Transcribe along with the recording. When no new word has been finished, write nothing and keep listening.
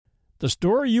The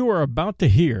story you are about to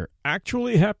hear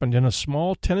actually happened in a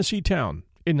small Tennessee town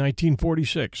in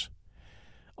 1946.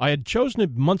 I had chosen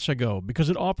it months ago because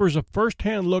it offers a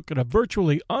first-hand look at a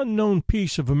virtually unknown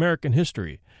piece of American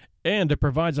history, and it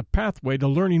provides a pathway to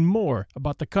learning more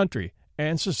about the country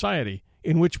and society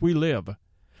in which we live.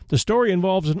 The story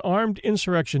involves an armed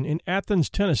insurrection in Athens,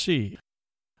 Tennessee,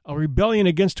 a rebellion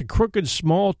against a crooked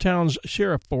small town's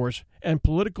sheriff force and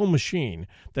political machine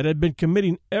that had been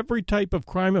committing every type of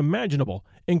crime imaginable,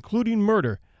 including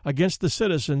murder, against the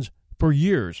citizens for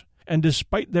years. And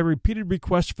despite their repeated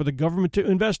requests for the government to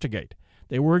investigate,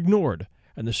 they were ignored,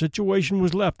 and the situation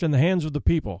was left in the hands of the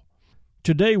people.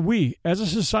 Today we, as a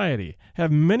society,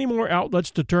 have many more outlets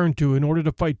to turn to in order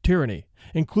to fight tyranny,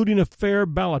 including a fair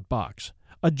ballot box,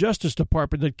 a justice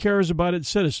department that cares about its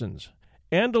citizens,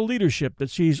 and a leadership that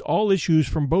sees all issues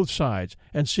from both sides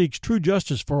and seeks true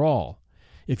justice for all.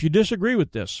 If you disagree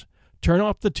with this, turn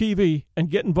off the TV and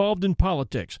get involved in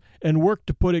politics and work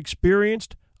to put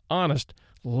experienced, honest,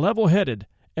 level-headed,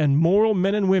 and moral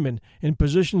men and women in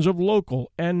positions of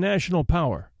local and national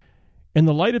power. In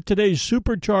the light of today's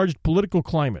supercharged political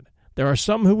climate, there are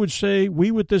some who would say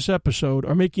we with this episode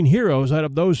are making heroes out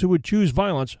of those who would choose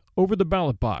violence over the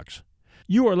ballot box.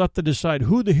 You are left to decide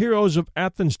who the heroes of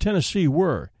Athens, Tennessee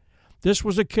were. This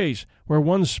was a case where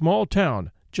one small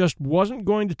town just wasn't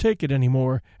going to take it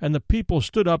anymore, and the people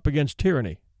stood up against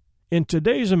tyranny. In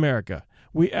today's America,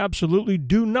 we absolutely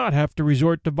do not have to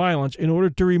resort to violence in order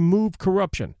to remove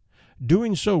corruption.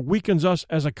 Doing so weakens us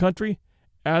as a country,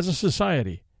 as a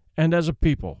society, and as a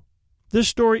people. This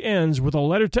story ends with a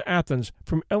letter to Athens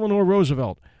from Eleanor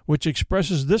Roosevelt, which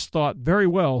expresses this thought very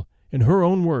well in her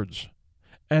own words.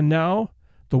 And now,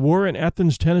 the war in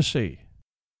Athens, Tennessee.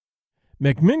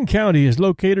 McMinn County is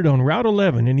located on Route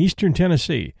 11 in eastern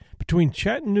Tennessee, between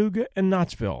Chattanooga and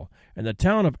Knoxville, and the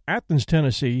town of Athens,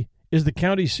 Tennessee, is the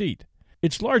county seat.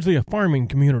 It's largely a farming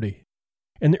community.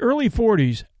 In the early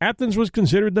 40s, Athens was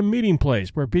considered the meeting place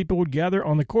where people would gather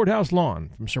on the courthouse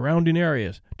lawn from surrounding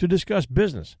areas to discuss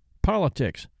business,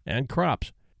 politics, and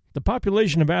crops. The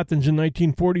population of Athens in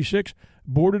 1946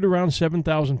 bordered around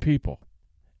 7,000 people.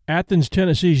 Athens,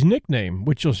 Tennessee's nickname,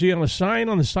 which you'll see on a sign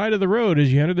on the side of the road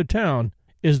as you enter the town,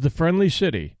 is the Friendly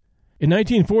City. In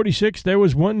 1946, there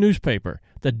was one newspaper,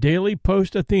 the Daily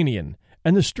Post-Athenian,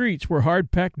 and the streets were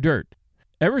hard-packed dirt.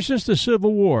 Ever since the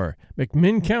Civil War,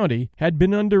 McMinn County had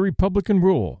been under Republican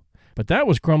rule, but that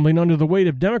was crumbling under the weight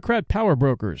of Democrat power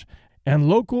brokers, and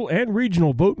local and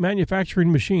regional vote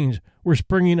manufacturing machines were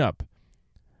springing up.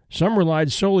 Some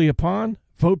relied solely upon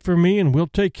vote for me and we'll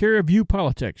take care of you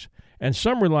politics, and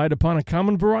some relied upon a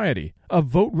common variety of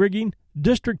vote rigging,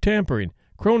 district tampering,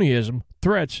 cronyism,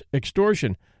 threats,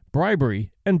 extortion,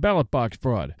 bribery, and ballot box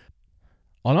fraud.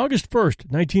 On August 1st,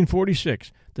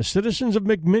 1946, the citizens of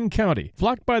McMinn County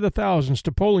flocked by the thousands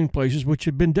to polling places which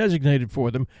had been designated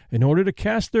for them in order to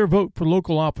cast their vote for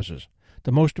local offices,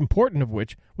 the most important of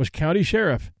which was county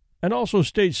sheriff and also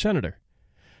state senator.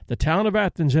 The town of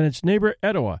Athens and its neighbor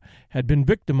Etowah had been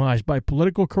victimized by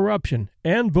political corruption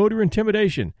and voter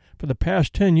intimidation for the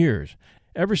past 10 years,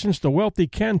 ever since the wealthy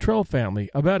Cantrell family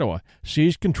of Etowah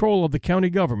seized control of the county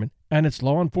government and its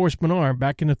law enforcement arm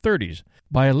back in the 30s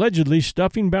by allegedly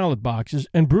stuffing ballot boxes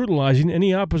and brutalizing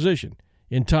any opposition,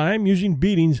 in time using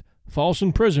beatings, false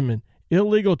imprisonment,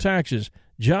 illegal taxes,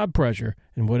 job pressure,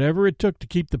 and whatever it took to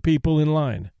keep the people in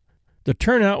line. The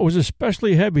turnout was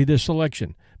especially heavy this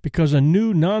election because a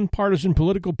new nonpartisan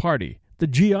political party, the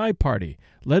GI Party,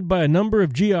 led by a number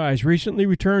of GIs recently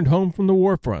returned home from the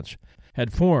war fronts,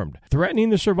 had formed,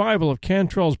 threatening the survival of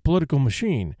Cantrell's political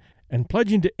machine and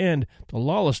pledging to end the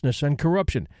lawlessness and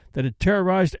corruption that had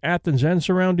terrorized Athens and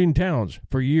surrounding towns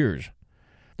for years.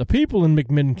 The people in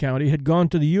McMinn County had gone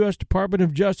to the U.S. Department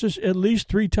of Justice at least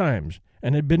 3 times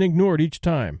and had been ignored each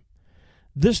time.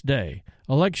 This day,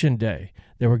 Election Day,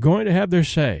 they were going to have their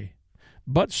say.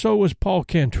 But so was Paul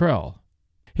Cantrell.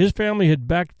 His family had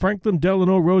backed Franklin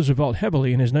Delano Roosevelt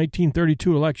heavily in his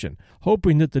 1932 election,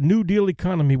 hoping that the New Deal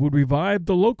economy would revive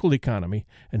the local economy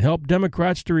and help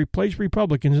Democrats to replace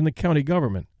Republicans in the county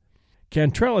government.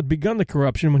 Cantrell had begun the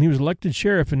corruption when he was elected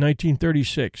sheriff in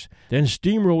 1936, then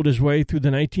steamrolled his way through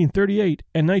the 1938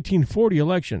 and 1940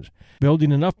 elections,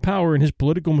 building enough power in his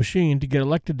political machine to get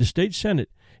elected to state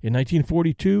senate in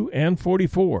 1942 and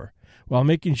 44, while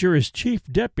making sure his chief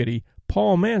deputy,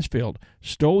 Paul Mansfield,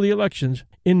 stole the elections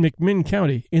in McMinn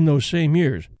County in those same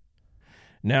years.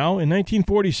 Now, in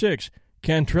 1946,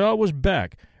 Cantrell was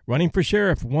back, running for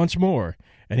sheriff once more,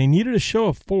 and he needed a show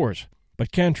of force,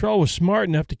 but Cantrell was smart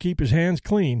enough to keep his hands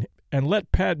clean and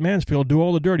let Pat Mansfield do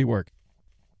all the dirty work.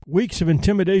 Weeks of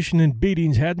intimidation and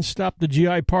beatings hadn't stopped the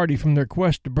GI Party from their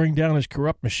quest to bring down his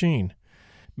corrupt machine.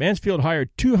 Mansfield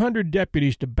hired 200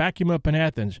 deputies to back him up in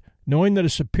Athens, knowing that a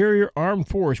superior armed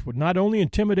force would not only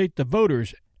intimidate the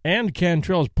voters and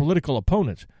Cantrell's political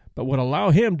opponents, but would allow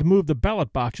him to move the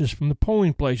ballot boxes from the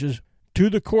polling places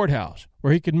to the courthouse,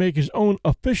 where he could make his own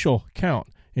official count,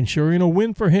 ensuring a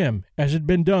win for him, as had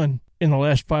been done in the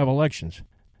last 5 elections.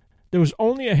 There was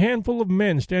only a handful of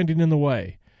men standing in the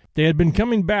way. They had been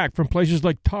coming back from places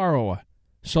like Tarawa,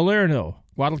 Salerno,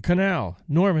 Guadalcanal,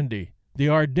 Normandy, the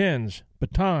Ardennes,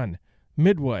 Bataan,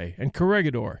 Midway, and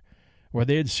Corregidor, where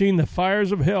they had seen the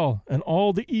fires of hell and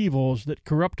all the evils that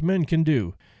corrupt men can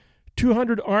do.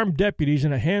 200 armed deputies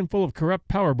and a handful of corrupt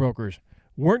power brokers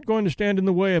weren't going to stand in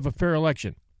the way of a fair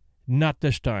election. Not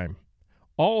this time.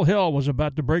 All hell was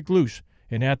about to break loose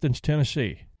in Athens,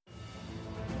 Tennessee.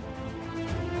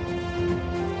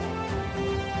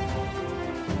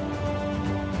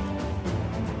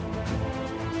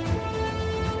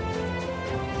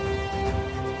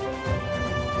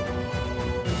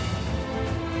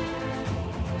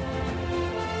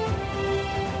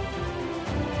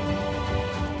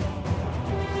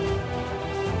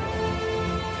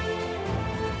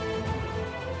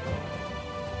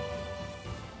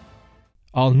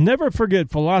 I'll never forget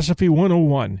Philosophy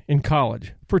 101 in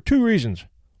college for 2 reasons.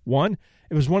 1,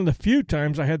 it was one of the few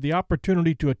times I had the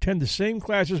opportunity to attend the same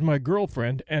class as my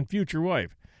girlfriend and future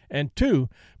wife. And 2,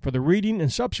 for the reading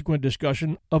and subsequent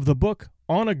discussion of the book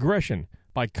On Aggression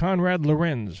by Konrad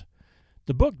Lorenz.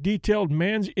 The book detailed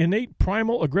man's innate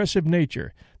primal aggressive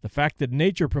nature, the fact that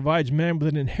nature provides man with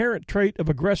an inherent trait of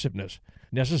aggressiveness,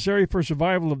 necessary for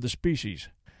survival of the species.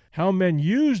 How men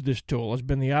use this tool has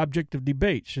been the object of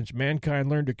debate since mankind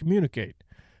learned to communicate.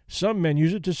 Some men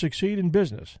use it to succeed in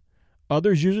business.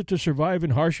 Others use it to survive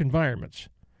in harsh environments.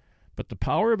 But the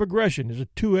power of aggression is a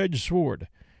two-edged sword.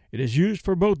 It is used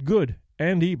for both good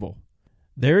and evil.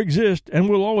 There exist, and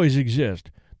will always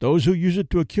exist, those who use it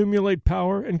to accumulate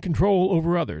power and control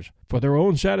over others, for their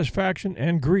own satisfaction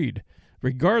and greed,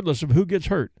 regardless of who gets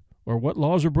hurt or what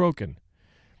laws are broken.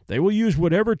 They will use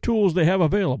whatever tools they have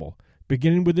available,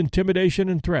 beginning with intimidation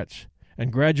and threats,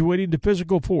 and graduating to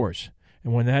physical force,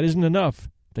 and when that isn't enough,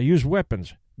 they use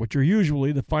weapons, which are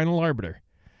usually the final arbiter.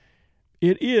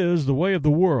 It is the way of the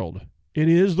world. It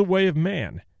is the way of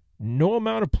man. No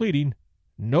amount of pleading,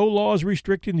 no laws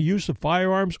restricting the use of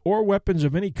firearms or weapons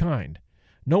of any kind,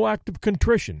 no act of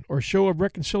contrition or show of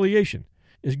reconciliation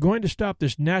is going to stop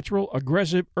this natural,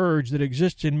 aggressive urge that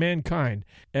exists in mankind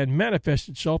and manifests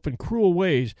itself in cruel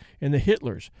ways in the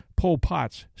Hitlers, Pol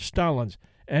Pots, Stalins,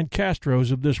 and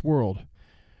Castros of this world.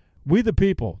 We the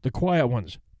people, the quiet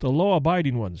ones, the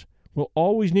law-abiding ones, will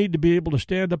always need to be able to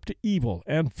stand up to evil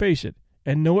and face it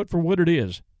and know it for what it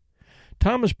is.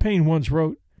 Thomas Paine once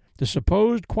wrote, "The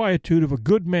supposed quietude of a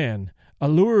good man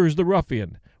allures the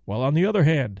ruffian, while on the other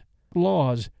hand,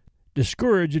 laws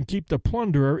discourage and keep the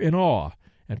plunderer in awe,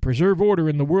 and preserve order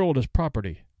in the world as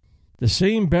property. The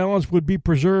same balance would be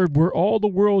preserved were all the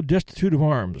world destitute of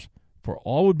arms, for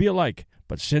all would be alike,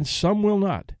 but since some will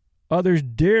not, others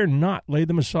dare not lay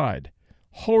them aside.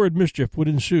 Horrid mischief would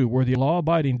ensue were the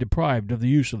law-abiding deprived of the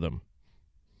use of them."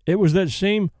 It was that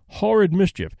same horrid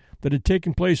mischief that had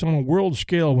taken place on a world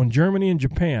scale when Germany and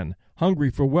Japan, hungry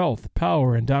for wealth,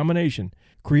 power, and domination,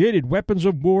 created weapons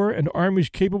of war and armies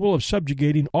capable of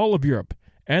subjugating all of Europe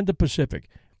and the Pacific,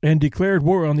 and declared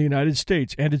war on the United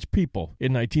States and its people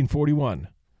in 1941.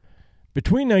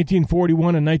 Between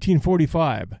 1941 and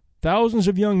 1945, thousands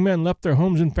of young men left their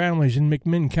homes and families in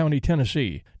McMinn County,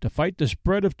 Tennessee, to fight the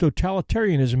spread of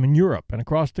totalitarianism in Europe and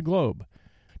across the globe,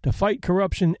 to fight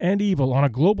corruption and evil on a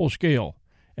global scale,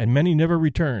 and many never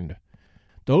returned.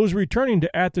 Those returning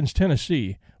to Athens,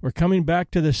 Tennessee, were coming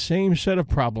back to the same set of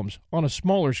problems on a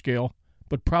smaller scale,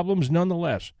 but problems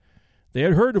nonetheless. They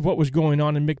had heard of what was going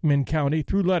on in McMinn County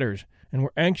through letters and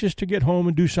were anxious to get home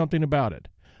and do something about it.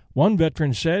 One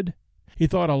veteran said he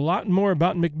thought a lot more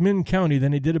about McMinn County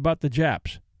than he did about the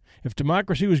Japs. If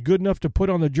democracy was good enough to put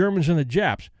on the Germans and the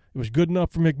Japs, it was good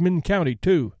enough for McMinn County,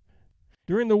 too.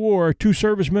 During the war, 2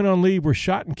 servicemen on leave were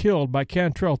shot and killed by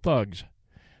Cantrell thugs.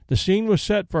 The scene was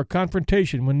set for a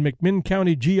confrontation when McMinn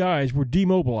County GIs were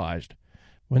demobilized.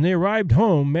 When they arrived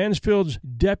home, Mansfield's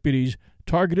deputies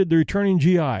targeted the returning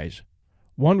GIs.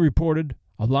 One reported,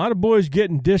 "A lot of boys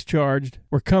getting discharged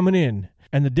were coming in,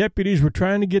 and the deputies were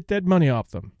trying to get that money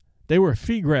off them. They were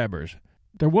fee grabbers.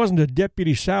 There wasn't a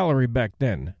deputy salary back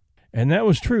then." And that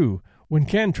was true. When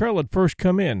Cantrell had first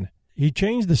come in, he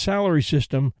changed the salary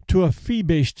system to a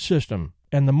fee-based system,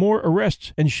 and the more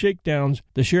arrests and shakedowns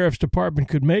the sheriff's department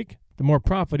could make, the more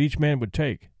profit each man would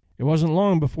take. It wasn't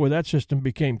long before that system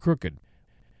became crooked.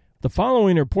 The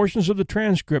following are portions of the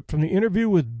transcript from the interview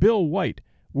with Bill White,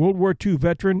 World War II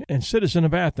veteran and citizen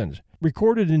of Athens,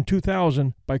 recorded in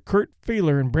 2000 by Kurt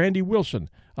Fehler and Brandy Wilson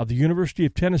of the University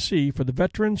of Tennessee for the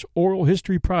Veterans Oral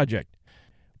History Project.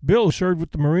 Bill served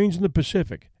with the Marines in the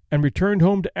Pacific and returned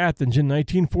home to Athens in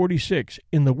 1946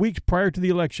 in the weeks prior to the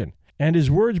election, and his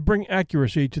words bring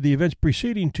accuracy to the events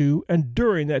preceding to and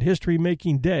during that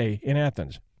history-making day in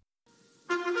Athens.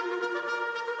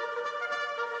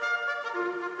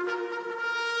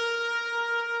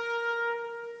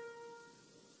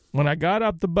 When I got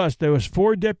off the bus, there was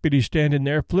 4 deputies standing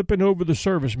there flipping over the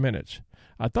service minutes.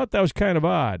 I thought that was kind of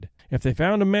odd. If they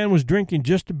found a man was drinking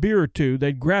just a beer or two,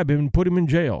 they'd grab him and put him in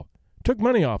jail. Took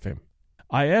money off him.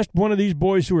 I asked one of these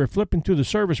boys who were flipping through the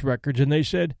service records, and they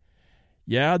said,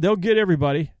 "Yeah, they'll get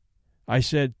everybody." I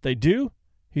said, "They do?"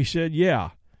 He said, "Yeah."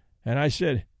 And I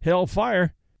said,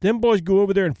 "Hellfire. Them boys go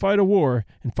over there and fight a war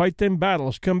and fight them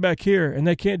battles, come back here, and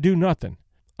they can't do nothing."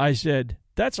 I said,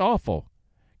 "That's awful.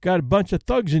 Got a bunch of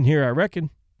thugs in here, I reckon."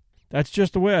 That's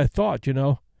just the way I thought, you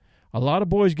know. A lot of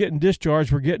boys getting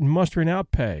discharged were getting mustering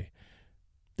out pay.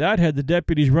 That had the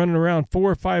deputies running around 4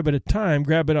 or 5 at a time,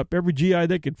 grabbing up every GI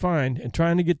they could find and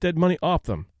trying to get that money off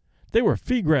them. They were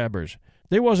fee grabbers.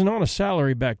 They wasn't on a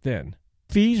salary back then.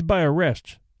 Fees by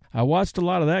arrests. I watched a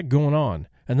lot of that going on,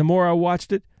 and the more I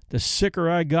watched it, the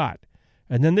sicker I got.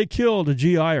 And then they killed a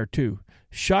GI or two,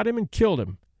 shot him and killed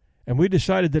him, and we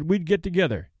decided that we'd get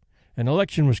together. An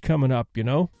election was coming up, you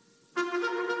know.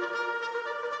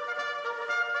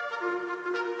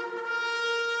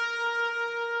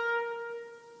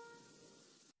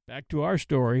 Back to our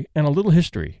story and a little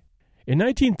history. In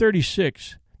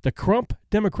 1936, the Crump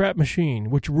Democrat machine,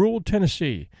 which ruled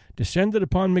Tennessee, descended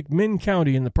upon McMinn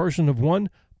County in the person of one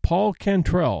Paul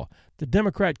Cantrell, the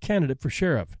Democrat candidate for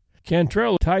sheriff.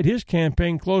 Cantrell tied his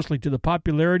campaign closely to the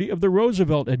popularity of the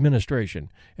Roosevelt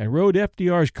administration and rode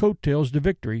FDR's coattails to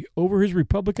victory over his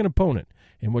Republican opponent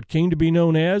in what came to be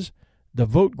known as the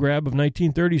vote grab of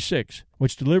 1936,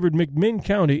 which delivered McMinn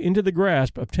County into the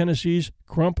grasp of Tennessee's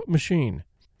Crump machine.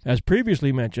 As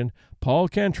previously mentioned, Paul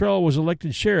Cantrell was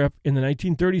elected sheriff in the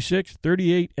 1936,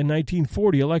 38, and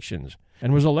 1940 elections,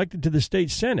 and was elected to the state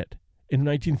Senate in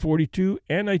 1942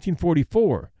 and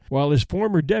 1944, while his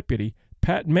former deputy,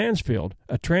 Pat Mansfield,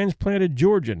 a transplanted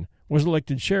Georgian, was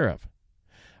elected sheriff.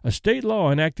 A state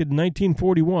law enacted in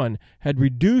 1941 had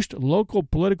reduced local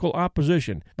political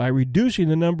opposition by reducing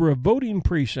the number of voting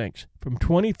precincts from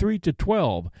 23 to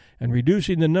 12 and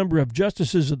reducing the number of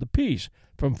justices of the peace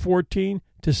from 14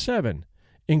 to 7,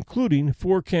 including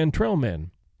 4 Cantrell men.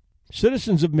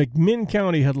 Citizens of McMinn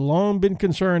County had long been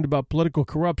concerned about political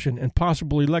corruption and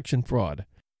possible election fraud.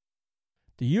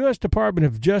 The U.S. Department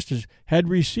of Justice had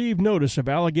received notice of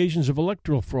allegations of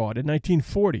electoral fraud in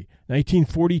 1940,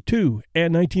 1942,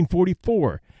 and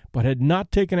 1944, but had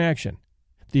not taken action.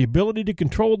 The ability to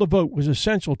control the vote was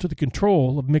essential to the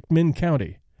control of McMinn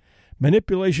County.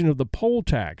 Manipulation of the poll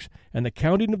tax and the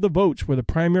counting of the votes were the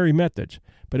primary methods,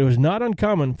 but it was not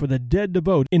uncommon for the dead to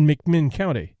vote in McMinn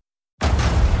County.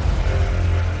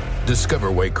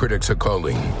 Discover why critics are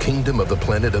calling Kingdom of the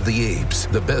Planet of the Apes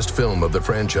the best film of the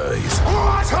franchise.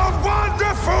 What a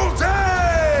wonderful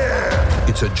day!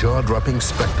 It's a jaw-dropping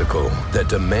spectacle that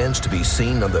demands to be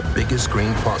seen on the biggest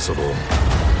screen possible.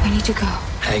 We need to go.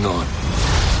 Hang on.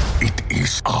 It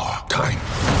is our time.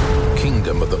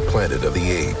 Kingdom of the Planet of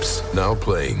the Apes. Now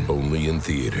playing only in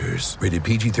theaters. Rated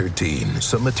PG-13.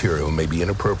 Some material may be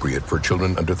inappropriate for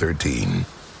children under 13.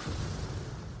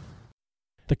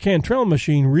 The Cantrell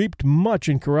machine reaped much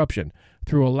in corruption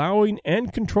through allowing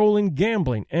and controlling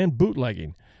gambling and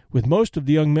bootlegging. With most of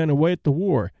the young men away at the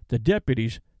war, the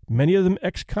deputies, many of them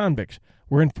ex-convicts,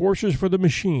 were enforcers for the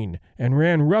machine and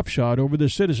ran roughshod over the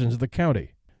citizens of the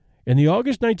county. In the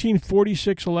August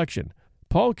 1946 election,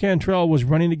 Paul Cantrell was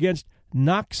running against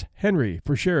Knox Henry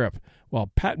for sheriff, while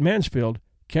Pat Mansfield,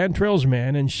 Cantrell's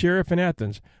man and sheriff in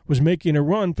Athens, was making a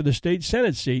run for the state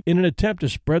Senate seat in an attempt to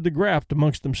spread the graft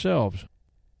amongst themselves.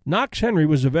 Knox Henry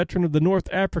was a veteran of the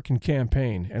North African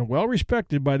campaign and well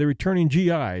respected by the returning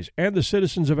GIs and the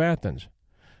citizens of Athens.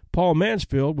 Paul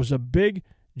Mansfield was a big,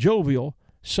 jovial,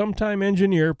 sometime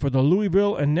engineer for the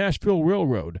Louisville and Nashville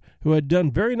Railroad who had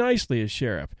done very nicely as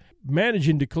sheriff,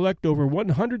 managing to collect over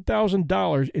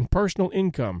 $100,000 in personal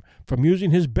income from using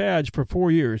his badge for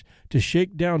 4 years to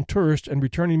shake down tourists and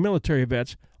returning military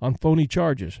vets on phony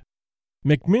charges.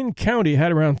 McMinn County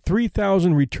had around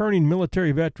 3,000 returning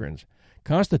military veterans,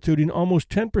 constituting almost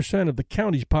 10% of the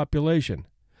county's population.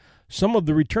 Some of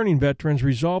the returning veterans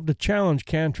resolved to challenge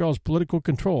Cantrell's political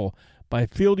control by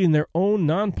fielding their own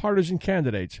nonpartisan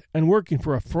candidates and working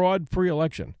for a fraud-free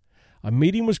election. A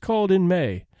meeting was called in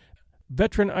May.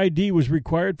 veteran ID was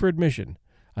required for admission.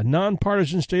 A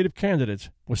nonpartisan slate of candidates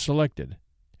was selected.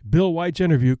 Bill White's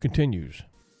interview continues.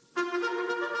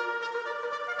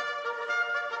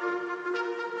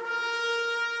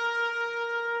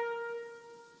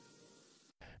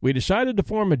 We decided to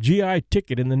form a GI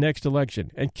ticket in the next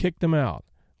election and kick them out.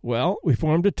 Well, we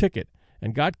formed a ticket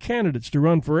and got candidates to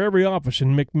run for every office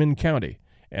in McMinn County.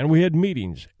 And we had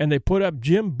meetings, and they put up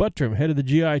Jim Buttram, head of the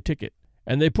GI ticket.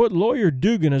 And they put Lawyer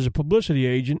Dugan as a publicity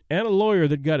agent and a lawyer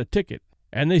that got a ticket.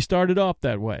 And they started off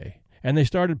that way. And they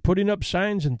started putting up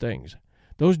signs and things.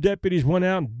 Those deputies went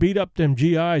out and beat up them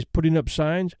GIs putting up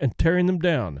signs and tearing them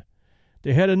down.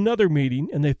 They had another meeting,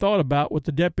 and they thought about what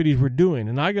the deputies were doing.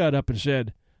 And I got up and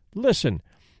said, "Listen,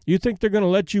 you think they're going to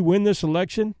let you win this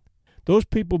election? Those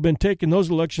people have been taking those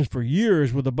elections for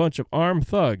years with a bunch of armed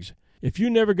thugs. If you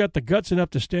never got the guts enough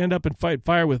to stand up and fight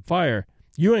fire with fire,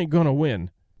 you ain't going to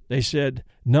win." They said,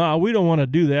 "Nah, we don't want to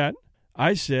do that."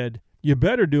 I said, "You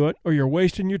better do it or you're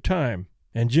wasting your time."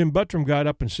 And Jim Buttram got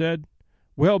up and said,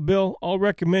 "Well, Bill, I'll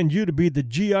recommend you to be the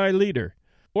GI leader,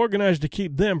 organized to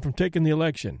keep them from taking the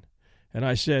election." And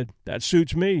I said, "That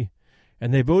suits me."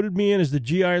 And they voted me in as the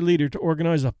GI leader to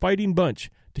organize a fighting bunch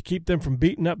to keep them from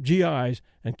beating up GIs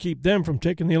and keep them from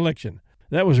taking the election.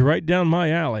 That was right down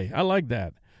my alley. I like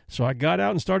that. So I got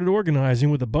out and started organizing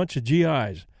with a bunch of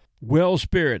GIs. Well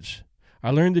spirits. I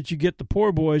learned that you get the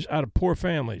poor boys out of poor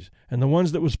families, and the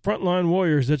ones that was frontline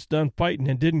warriors that's done fighting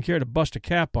and didn't care to bust a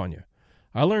cap on you.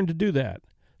 I learned to do that.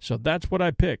 So that's what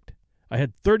I picked. I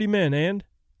had 30 men, and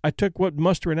I took what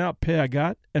muster and out pay I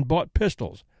got and bought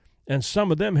pistols. And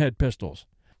some of them had pistols.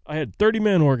 I had 30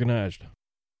 men organized.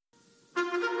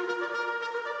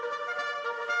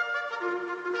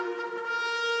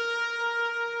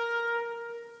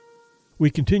 We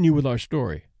continue with our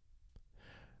story.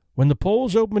 When the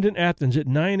polls opened in Athens at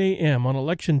 9 a.m. on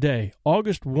Election Day,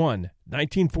 August 1,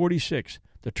 1946,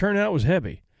 the turnout was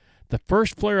heavy. The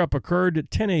first flare-up occurred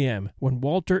at 10 a.m. when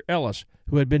Walter Ellis,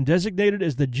 who had been designated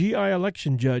as the GI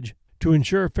election judge to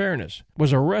ensure fairness,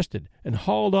 was arrested and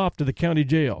hauled off to the county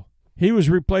jail. He was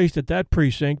replaced at that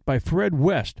precinct by Fred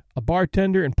West, a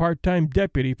bartender and part-time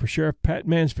deputy for Sheriff Pat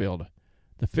Mansfield.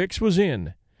 The fix was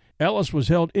in. Ellis was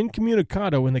held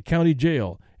incommunicado in the county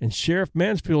jail, and Sheriff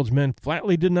Mansfield's men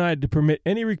flatly denied to permit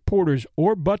any reporters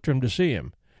or Buttram to see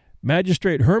him.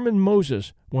 Magistrate Herman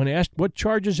Moses, when asked what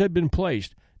charges had been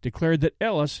placed, declared that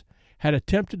Ellis had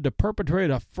attempted to perpetrate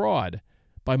a fraud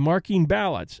by marking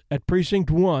ballots at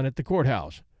Precinct 1 at the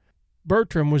courthouse.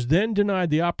 Buttram was then denied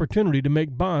the opportunity to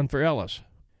make bond for Ellis.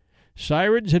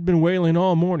 Sirens had been wailing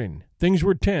all morning. Things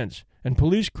were tense, and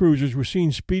police cruisers were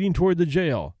seen speeding toward the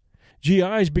jail.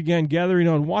 GIs began gathering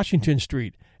on Washington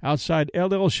Street outside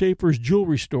L.L. Schaefer's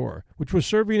jewelry store, which was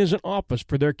serving as an office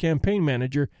for their campaign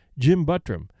manager, Jim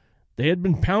Buttram. They had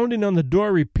been pounding on the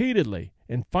door repeatedly,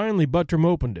 and finally Buttram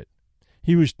opened it.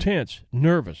 He was tense,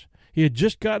 nervous. He had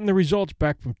just gotten the results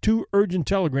back from 2 urgent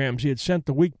telegrams he had sent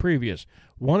the week previous,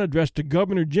 one addressed to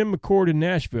Governor Jim McCord in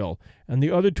Nashville, and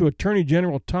the other to Attorney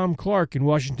General Tom Clark in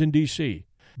Washington, D.C.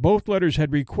 Both letters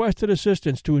had requested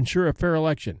assistance to ensure a fair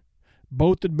election.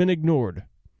 Both had been ignored.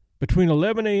 Between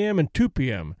 11 a.m. and 2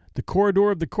 p.m., the corridor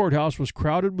of the courthouse was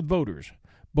crowded with voters,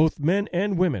 both men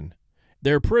and women.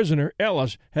 Their prisoner,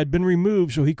 Ellis, had been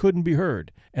removed so he couldn't be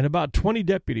heard, and about 20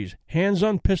 deputies, hands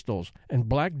on pistols and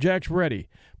blackjacks ready,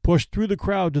 pushed through the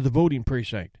crowd to the voting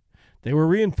precinct. They were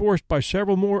reinforced by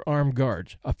several more armed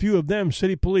guards, a few of them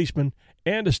city policemen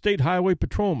and a state highway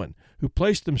patrolman, who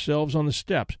placed themselves on the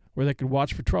steps where they could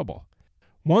watch for trouble.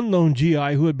 One lone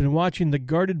GI who had been watching the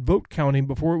guarded vote counting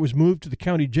before it was moved to the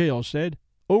county jail said,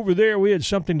 "Over there we had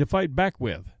something to fight back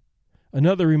with."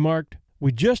 Another remarked,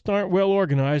 "We just aren't well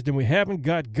organized and we haven't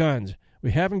got guns.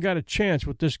 We haven't got a chance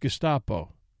with this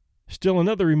Gestapo." Still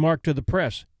another remarked to the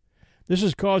press, "This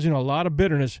is causing a lot of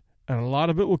bitterness, and a lot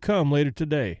of it will come later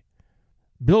today."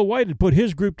 Bill White had put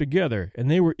his group together, and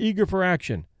they were eager for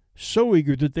action, so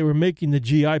eager that they were making the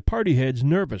GI party heads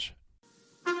nervous.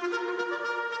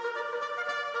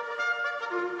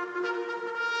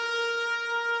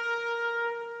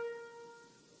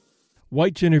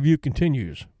 White's interview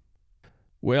continues.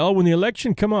 Well, when the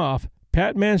election come off,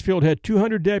 Pat Mansfield had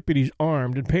 200 deputies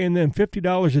armed and paying them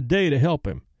 $50 a day to help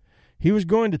him. He was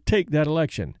going to take that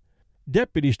election.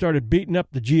 Deputies started beating up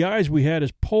the GIs we had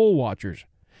as poll watchers.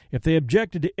 If they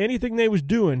objected to anything they was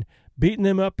doing, beating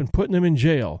them up and putting them in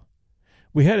jail.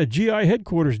 We had a GI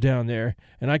headquarters down there,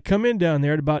 and I come in down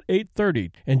there at about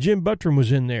 8:30, and Jim Buttram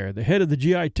was in there, the head of the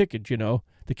GI ticket,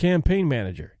 the campaign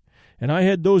manager. And I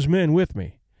had those men with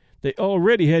me. They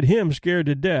already had him scared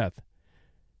to death.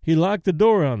 He locked the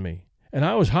door on me, and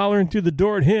I was hollering through the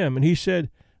door at him, and he said,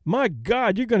 My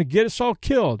God, you're going to get us all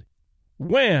killed.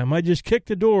 Wham! I just kicked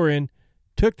the door in,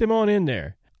 took them on in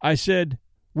there. I said,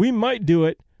 we might do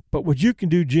it, but what you can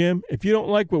do, Jim, if you don't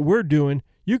like what we're doing,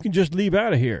 you can just leave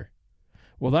out of here.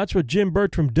 Well, that's what Jim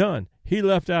Bertram done. He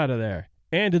left out of there.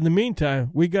 And in the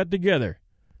meantime, we got together.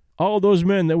 All those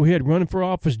men that we had running for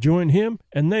office joined him,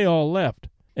 and they all left,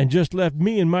 and just left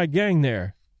me and my gang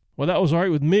there. Well, that was all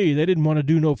right with me. They didn't want to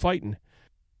do no fighting.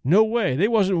 No way. They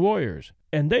wasn't warriors.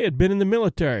 And they had been in the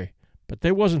military, but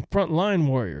they wasn't front-line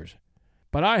warriors.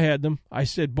 But I had them. I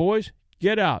said, boys,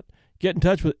 get out. Get in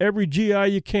touch with every GI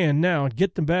you can now and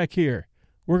get them back here.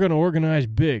 We're going to organize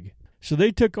big. So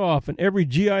they took off, and every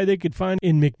GI they could find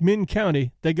in McMinn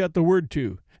County, they got the word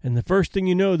to. And the first thing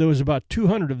you know, there was about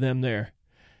 200 of them there.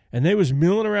 And they was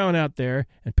milling around out there,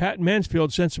 and Pat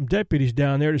Mansfield sent some deputies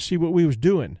down there to see what we was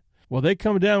doing. Well, they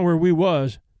come down where we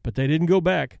was, but they didn't go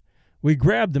back. We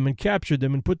grabbed them and captured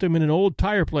them and put them in an old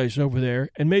tire place over there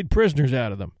and made prisoners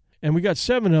out of them. And we got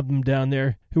 7 of them down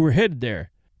there who were headed there.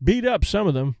 Beat up some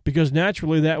of them because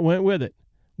naturally that went with it.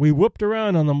 We whooped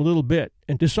around on them a little bit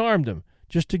and disarmed them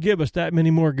just to give us that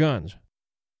many more guns.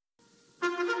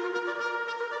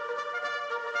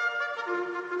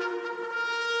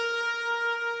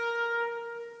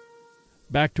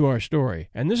 Back to our story,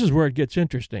 and this is where it gets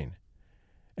interesting.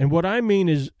 And what I mean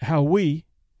is how we,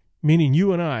 meaning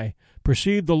you and I,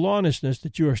 perceive the lawlessness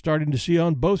that you are starting to see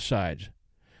on both sides.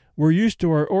 We're used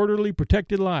to our orderly,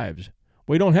 protected lives.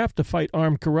 We don't have to fight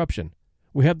armed corruption.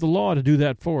 We have the law to do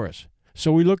that for us.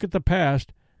 So we look at the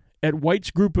past, at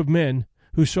White's group of men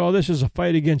who saw this as a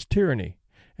fight against tyranny,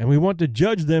 and we want to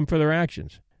judge them for their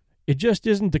actions. It just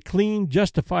isn't the clean,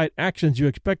 justified actions you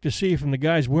expect to see from the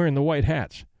guys wearing the white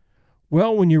hats.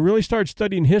 Well, when you really start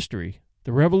studying history,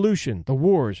 the revolution, the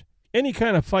wars, any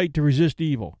kind of fight to resist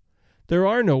evil, there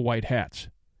are no white hats.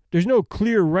 There's no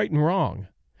clear right and wrong.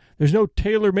 There's no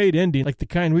tailor-made ending like the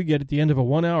kind we get at the end of a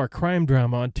 1-hour crime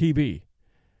drama on TV.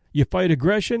 You fight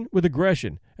aggression with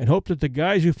aggression and hope that the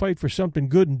guys who fight for something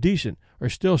good and decent are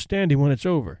still standing when it's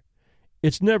over.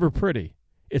 It's never pretty.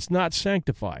 It's not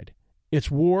sanctified. It's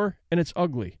war, and it's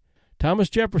ugly. Thomas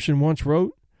Jefferson once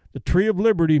wrote, "The tree of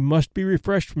liberty must be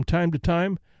refreshed from time to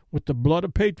time with the blood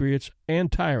of patriots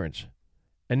and tyrants."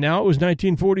 And now it was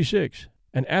 1946,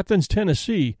 and Athens,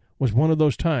 Tennessee was one of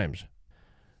those times.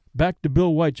 Back to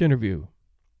Bill White's interview.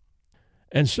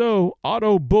 And so,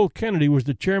 Otto Bull Kennedy was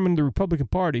the chairman of the Republican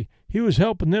Party. He was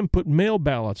helping them put mail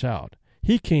ballots out.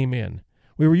 He came in.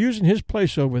 We were using his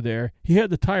place over there. He had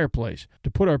the tire place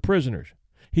to put our prisoners.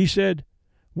 He said,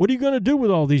 "What are you going to do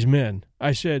with all these men?"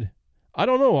 I said, "I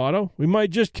don't know, Otto. We might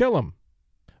just kill them."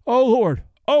 "Oh, Lord.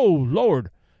 Oh, Lord.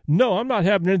 No, I'm not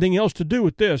having anything else to do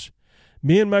with this.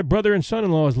 Me and my brother and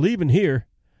son-in-law is leaving here."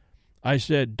 I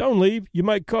said, "Don't leave. You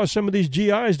might cause some of these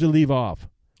GIs to leave off."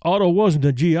 Otto wasn't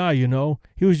a GI, you know.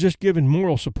 He was just giving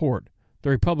moral support. The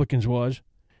Republicans was.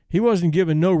 He wasn't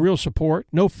giving no real support,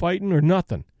 no fighting or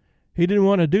nothing. He didn't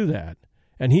want to do that.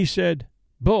 And he said,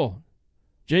 "Bull,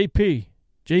 J.B.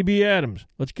 Adams,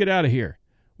 let's get out of here.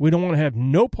 We don't want to have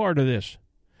no part of this."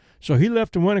 So he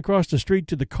left and went across the street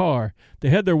to the car. They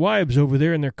had their wives over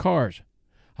there in their cars.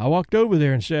 I walked over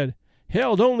there and said,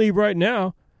 "Hell, don't leave right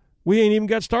now. We ain't even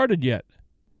got started yet.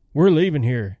 We're leaving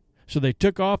here." So they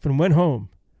took off and went home.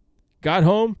 Got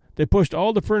home, they pushed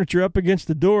all the furniture up against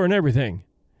the door and everything.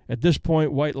 At this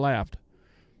point, White laughed.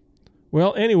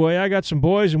 Well, anyway, I got some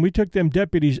boys, and we took them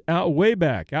deputies out way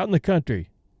back, out in the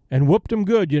country, and whooped them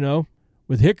good, you know,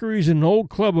 with hickories and an old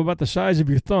club about the size of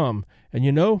your thumb, and,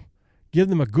 you know, give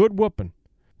them a good whooping.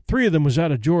 3 of them was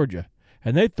out of Georgia,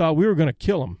 and they thought we were going to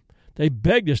kill them. They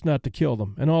begged us not to kill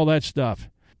them and all that stuff.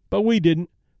 But we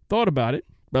didn't. Thought about it,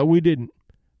 but we didn't.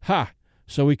 Ha!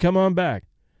 So we come on back.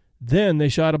 Then they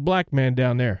shot a black man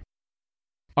down there.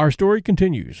 Our story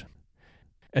continues.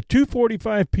 At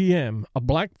 2:45 p.m., a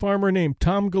black farmer named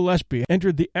Tom Gillespie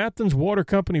entered the Athens Water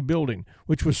Company building,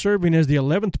 which was serving as the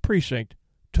 11th precinct,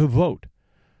 to vote.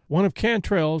 One of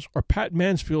Cantrell's or Pat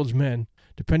Mansfield's men,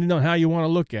 depending on how you want to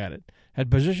look at it, had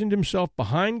positioned himself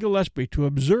behind Gillespie to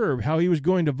observe how he was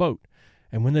going to vote.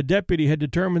 And when the deputy had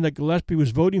determined that Gillespie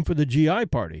was voting for the GI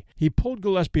party, he pulled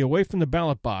Gillespie away from the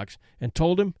ballot box and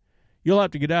told him, "You'll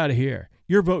have to get out of here.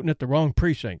 You're voting at the wrong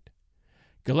precinct."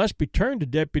 Gillespie turned to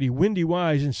Deputy Windy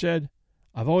Wise and said,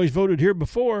 "I've always voted here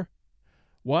before."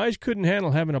 Wise couldn't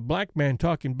handle having a black man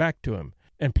talking back to him,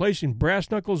 and placing brass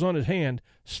knuckles on his hand,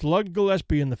 slugged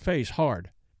Gillespie in the face hard.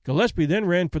 Gillespie then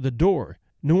ran for the door,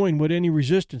 knowing what any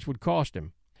resistance would cost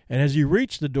him. And as he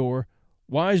reached the door,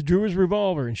 Wise drew his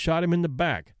revolver and shot him in the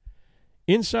back.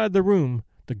 Inside the room,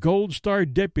 the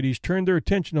gold-starred deputies turned their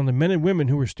attention on the men and women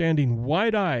who were standing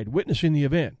wide-eyed witnessing the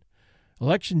event.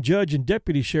 Election Judge and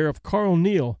Deputy Sheriff Carl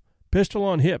Neal, pistol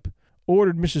on hip,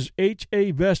 ordered Mrs.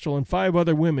 H.A. Vestal and 5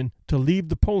 other women to leave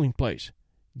the polling place.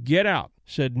 "Get out,"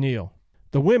 said Neal.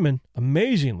 The women,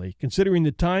 amazingly, considering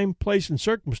the time, place, and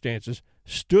circumstances,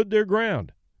 stood their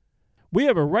ground. "We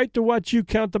have a right to watch you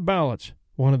count the ballots,"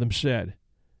 one of them said.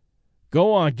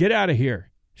 "Go on, get out of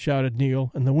here," shouted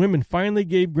Neal, and the women finally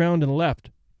gave ground and left,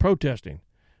 protesting.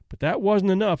 But that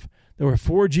wasn't enough. There were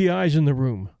 4 GIs in the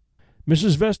room.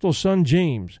 Mrs. Vestal's son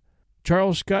James,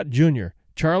 Charles Scott Jr.,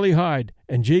 Charlie Hyde,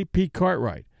 and J.P.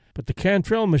 Cartwright. But the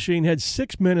Cantrell machine had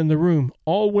 6 men in the room,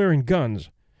 all wearing guns.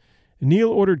 Neal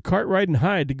ordered Cartwright and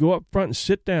Hyde to go up front and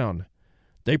sit down.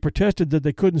 They protested that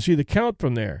they couldn't see the count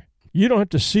from there. "You don't have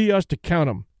to see us to count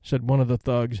 'em," said one of the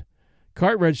thugs.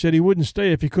 Cartwright said he wouldn't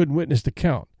stay if he couldn't witness the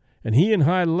count, and he and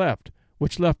Hyde left,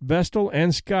 which left Vestal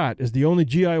and Scott as the only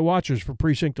GI watchers for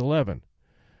Precinct 11.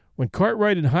 When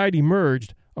Cartwright and Hyde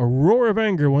emerged, a roar of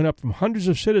anger went up from hundreds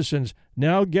of citizens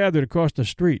now gathered across the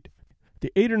street.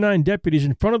 The 8 or 9 deputies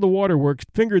in front of the waterworks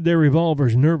fingered their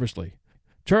revolvers nervously.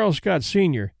 Charles Scott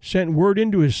Sr. sent word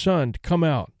into his son to come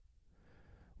out.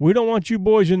 "We don't want you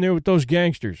boys in there with those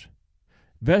gangsters."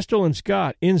 Vestal and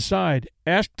Scott, inside,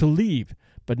 asked to leave,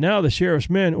 but now the sheriff's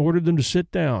men ordered them to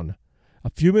sit down. A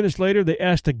few minutes later they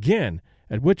asked again,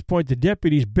 at which point the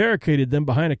deputies barricaded them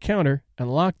behind a counter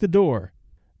and locked the door.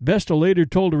 Vestal later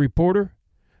told a reporter,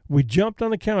 "We jumped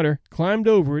on the counter, climbed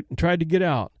over it, and tried to get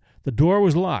out. The door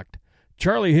was locked.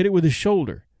 Charlie hit it with his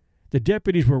shoulder. The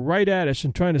deputies were right at us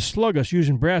and trying to slug us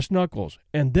using brass knuckles,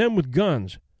 and them with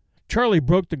guns. Charlie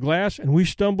broke the glass, and we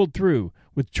stumbled through,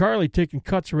 with Charlie taking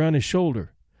cuts around his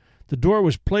shoulder. The door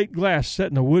was plate glass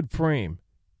set in a wood frame."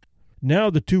 Now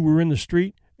the two were in the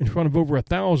street in front of over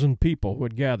 1,000 people who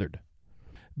had gathered.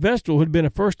 Vestal, who had been a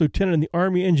first lieutenant in the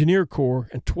Army Engineer Corps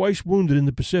and twice wounded in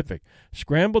the Pacific,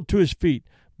 scrambled to his feet,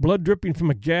 blood dripping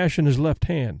from a gash in his left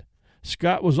hand.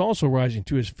 Scott was also rising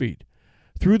to his feet.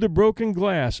 Through the broken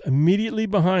glass, immediately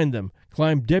behind them,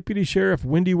 climbed Deputy Sheriff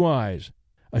Windy Wise,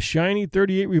 a shiny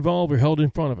 .38 revolver held in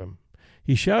front of him.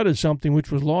 He shouted something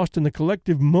which was lost in the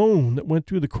collective moan that went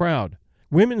through the crowd.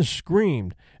 Women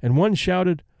screamed, and one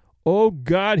shouted, "Oh,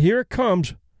 God, here it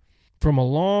comes!" From a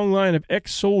long line of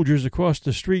ex-soldiers across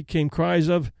the street came cries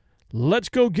of, "Let's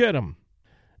go get 'em!"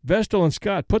 Vestal and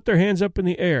Scott put their hands up in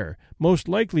the air, most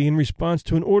likely in response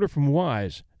to an order from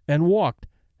Wise, and walked,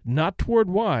 not toward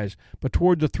Wise, but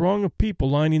toward the throng of people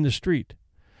lining the street.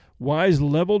 Wise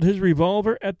leveled his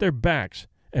revolver at their backs,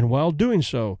 and while doing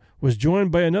so, was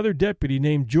joined by another deputy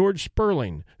named George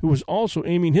Sperling, who was also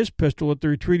aiming his pistol at the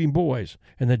retreating boys,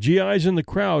 and the GIs in the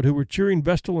crowd who were cheering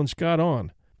Vestal and Scott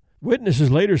on. Witnesses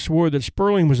later swore that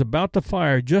Sperling was about to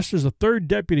fire just as the third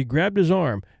deputy grabbed his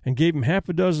arm and gave him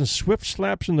 6 swift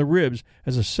slaps in the ribs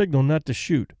as a signal not to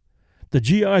shoot. The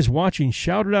GIs watching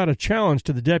shouted out a challenge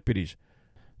to the deputies.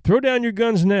 "Throw down your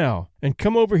guns now, and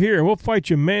come over here and we'll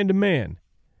fight you man to man."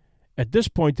 At this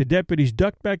point, the deputies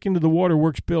ducked back into the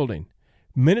Waterworks building.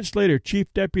 Minutes later,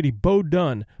 Chief Deputy Bo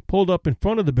Dunn pulled up in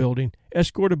front of the building,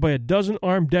 escorted by 12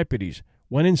 armed deputies,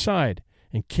 went inside,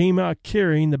 and came out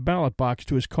carrying the ballot box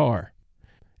to his car.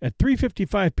 At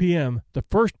 3:55 p.m., the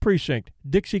first precinct,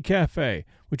 Dixie Cafe,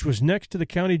 which was next to the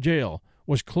county jail,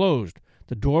 was closed.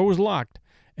 The door was locked,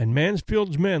 and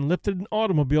Mansfield's men lifted an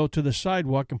automobile to the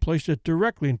sidewalk and placed it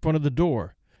directly in front of the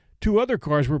door. 2 other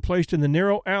cars were placed in the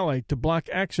narrow alley to block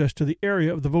access to the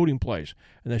area of the voting place,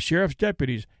 and the sheriff's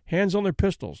deputies, hands on their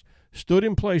pistols, stood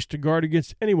in place to guard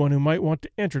against anyone who might want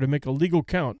to enter to make a legal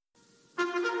count.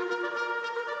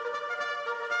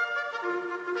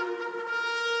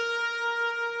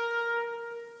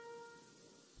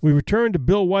 We return to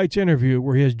Bill White's interview,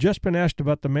 where he has just been asked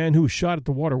about the man who was shot at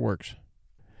the Waterworks.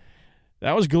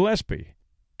 "That was Gillespie,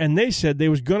 and they said they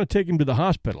was going to take him to the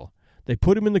hospital. They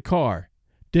put him in the car.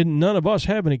 Didn't none of us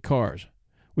have any cars.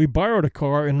 We borrowed a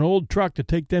car and an old truck to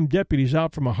take them deputies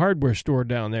out from a hardware store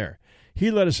down there. He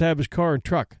let us have his car and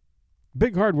truck.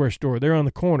 Big hardware store there on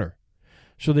the corner.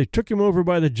 So they took him over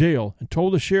by the jail and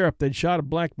told the sheriff they'd shot a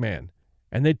black man,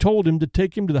 and they told him to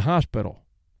take him to the hospital.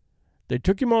 They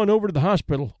took him on over to the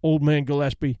hospital, old man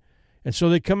Gillespie, and so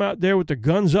they come out there with their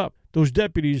guns up. Those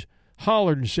deputies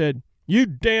hollered and said, 'You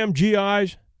damn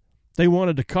GIs!' They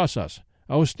wanted to cuss us.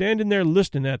 I was standing there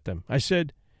listening at them. I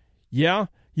said, 'Yeah,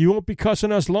 you won't be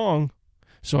cussing us long.'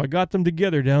 So I got them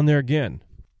together down there again.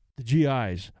 The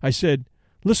GIs. I said,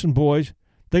 'Listen, boys,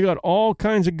 they got all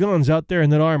kinds of guns out there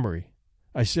in that armory.'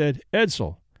 I said,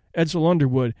 'Edsel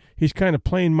Underwood, he's kind of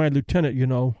playing my lieutenant, you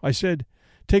know.' I said,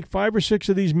 'Take 5 or 6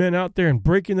 of these men out there and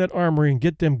break in that armory and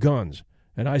get them guns.'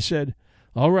 And I said,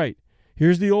 'All right,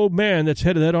 here's the old man that's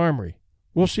head of that armory.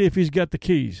 We'll see if he's got the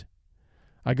keys.'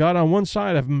 I got on one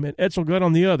side of him, and Etzel got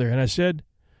on the other, and I said,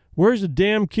 "Where's the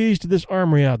damn keys to this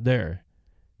armory out there?"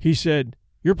 He said,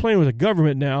 "You're playing with the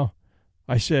government now."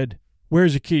 I said,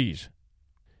 "Where's the keys?"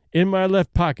 "In my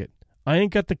left pocket. I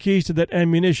ain't got the keys to that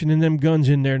ammunition and them guns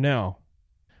in there now."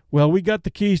 Well, we got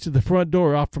the keys to the front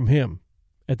door off from him.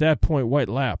 At that point, White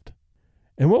laughed.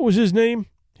 "And what was his name?"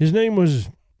 "His name was,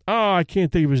 I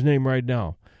can't think of his name right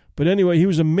now. But anyway, he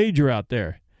was a major out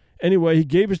there. Anyway, he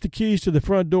gave us the keys to the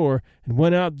front door and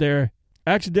went out there,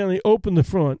 accidentally opened the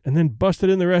front, and then busted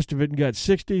in the rest of it and got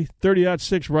 60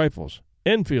 .30-06 rifles,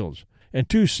 Enfields, and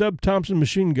 2 Sub-Thompson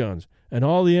machine guns, and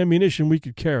all the ammunition we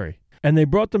could carry. And they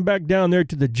brought them back down there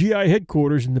to the GI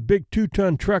headquarters in the big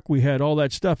 2-ton truck we had all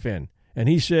that stuff in. And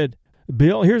he said,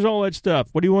 "Bill, here's all that stuff.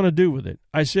 What do you want to do with it?"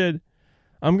 I said,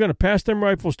 "I'm going to pass them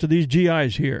rifles to these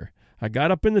GIs here." I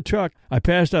got up in the truck. I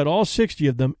passed out all 60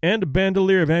 of them and a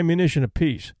bandolier of ammunition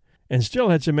apiece, and still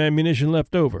had some ammunition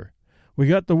left over. We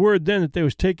got the word then that they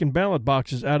was taking ballot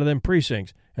boxes out of them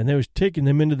precincts, and they was taking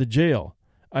them into the jail.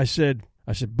 I said,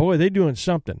 "Boy, they doing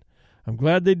something. I'm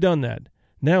glad they done that.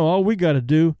 Now all we got to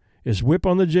do is whip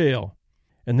on the jail."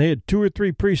 And they had 2 or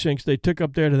 3 precincts they took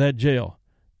up there to that jail.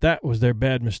 That was their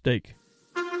bad mistake.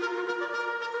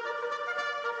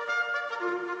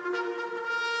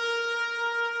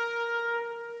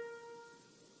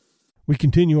 We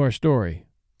continue our story.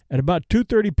 At about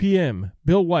 2:30 p.m.,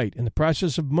 Bill White, in the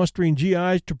process of mustering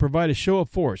GIs to provide a show of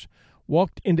force,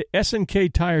 walked into S&K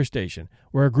Tire Station,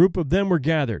 where a group of them were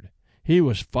gathered. He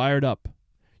was fired up.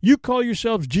 "You call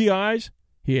yourselves GIs?"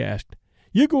 he asked.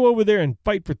 "You go over there and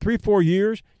fight for 3-4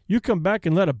 years. You come back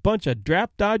and let a bunch of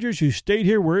draft dodgers who stayed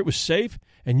here where it was safe,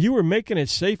 and you were making it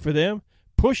safe for them,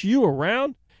 push you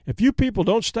around? If you people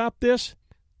don't stop this,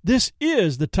 this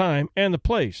is the time and the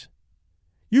place.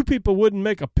 You people wouldn't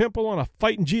make a pimple on a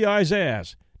fighting GI's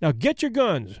ass. Now get your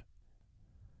guns."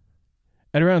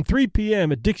 At around 3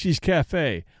 p.m. at Dixie's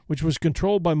Cafe, which was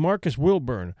controlled by Marcus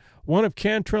Wilburn, one of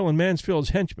Cantrell and Mansfield's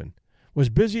henchmen, was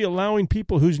busy allowing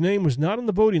people whose name was not on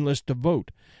the voting list to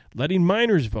vote, letting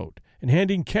minors vote, and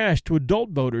handing cash to adult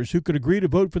voters who could agree to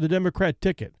vote for the Democrat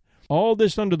ticket. All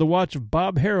this under the watch of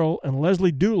Bob Harrell and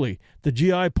Leslie Dooley, the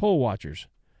GI poll watchers.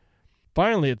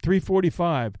 Finally, at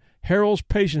 3:45, Harrell's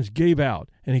patience gave out,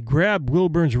 and he grabbed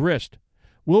Wilburn's wrist.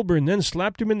 Wilburn then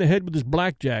slapped him in the head with his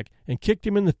blackjack and kicked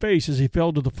him in the face as he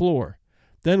fell to the floor.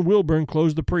 Then Wilburn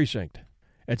closed the precinct.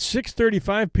 At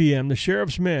 6:35 p.m., the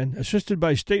sheriff's men, assisted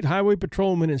by state highway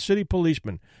patrolmen and city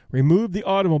policemen, removed the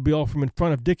automobile from in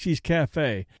front of Dixie's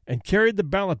Cafe and carried the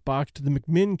ballot box to the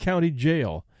McMinn County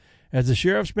Jail. As the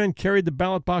sheriff's men carried the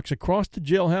ballot box across the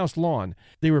jailhouse lawn,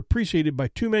 they were preceded by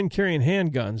 2 men carrying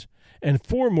handguns and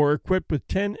 4 more equipped with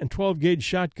 10 and 12-gauge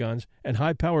shotguns and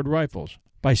high-powered rifles.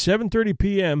 By 7:30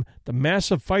 p.m., the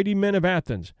mass of fighting men of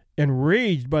Athens,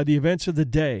 enraged by the events of the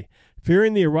day,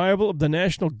 fearing the arrival of the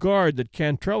National Guard that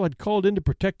Cantrell had called in to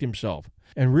protect himself,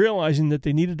 and realizing that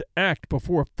they needed to act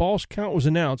before a false count was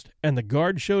announced and the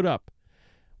Guard showed up,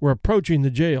 were approaching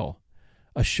the jail.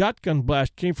 A shotgun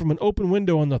blast came from an open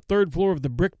window on the 3rd floor of the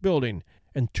brick building,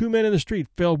 and 2 men in the street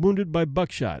fell wounded by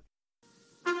buckshot.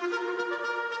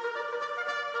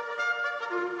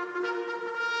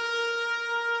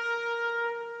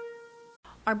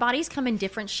 Our bodies come in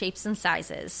different shapes and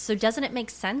sizes, so doesn't it make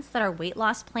sense that our weight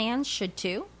loss plans should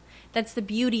too? That's the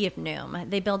beauty of Noom.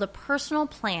 They build a personal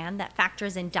plan that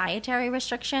factors in dietary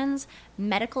restrictions,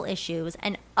 medical issues,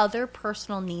 and other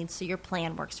personal needs so your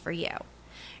plan works for you.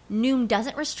 Noom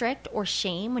doesn't restrict or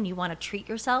shame when you want to treat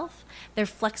yourself. Their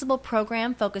flexible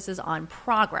program focuses on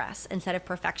progress instead of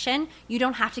perfection. You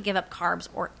don't have to give up carbs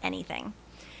or anything.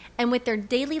 And with their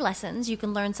daily lessons, you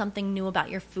can learn something new about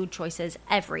your food choices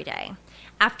every day.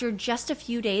 After just a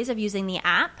few days of using the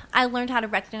app, I learned how to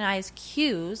recognize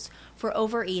cues for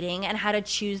overeating and how to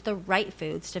choose the right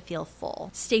foods to feel full.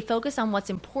 Stay focused on what's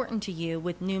important to you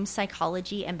with Noom's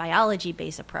psychology and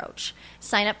biology-based approach.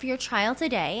 Sign up for your trial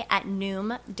today at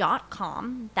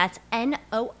Noom.com. That's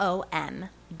Noom.com.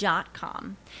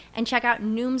 And check out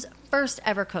Noom's first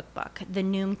ever cookbook, The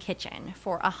Noom Kitchen,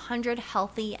 for 100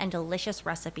 healthy and delicious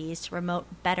recipes to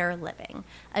promote better living.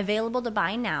 Available to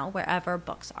buy now wherever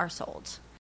books are sold.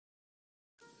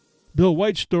 Bill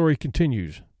White's story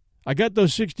continues. I got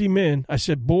those 60 men. I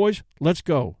said, "Boys, let's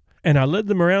go." And I led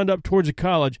them around up towards the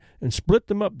college and split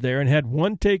them up there and had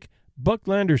one take Buck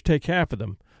Landers take half of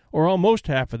them, or almost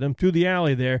half of them, through the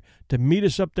alley there to meet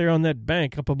us up there on that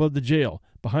bank up above the jail,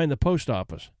 behind the post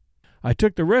office. I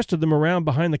took the rest of them around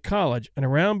behind the college and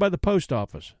around by the post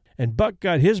office, and Buck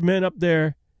got his men up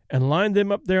there and lined them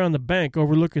up there on the bank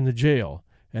overlooking the jail.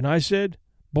 And I said,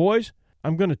 "Boys,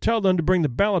 I'm going to tell them to bring the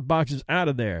ballot boxes out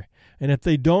of there, and if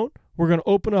they don't, we're going to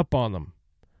open up on them."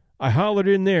 I hollered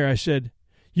in there. I said,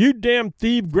 "You damn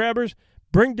thief grabbers,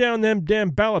 bring down them damn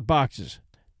ballot boxes."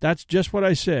 That's just what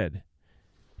I said.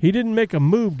 He didn't make a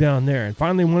move down there, and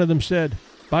finally one of them said,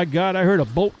 "By God, I heard a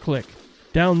bolt click."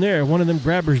 Down there, one of them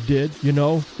grabbers did,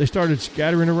 they started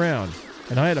scattering around,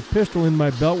 and I had a pistol in my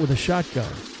belt with a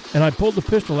shotgun, and I pulled the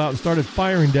pistol out and started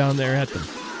firing down there at them.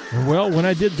 And well, when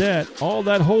I did that, all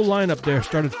that whole line up there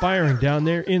started firing down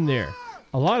there in there.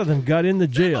 A lot of them got in the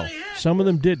jail, some of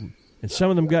them didn't, and some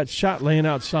of them got shot laying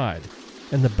outside,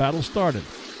 and the battle started.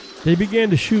 They began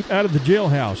to shoot out of the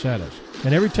jailhouse at us,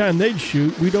 and every time they'd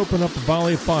shoot, we'd open up a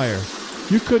volley of fire.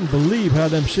 You couldn't believe how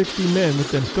them 60 men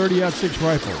with them 30-06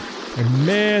 rifles, and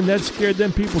man, that scared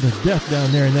them people to death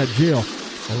down there in that jail,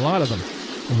 a lot of them.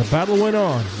 And the battle went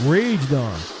on, raged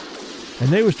on, and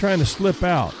they was trying to slip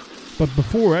out. But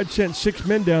before, I'd sent 6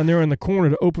 men down there in the corner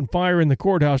to open fire in the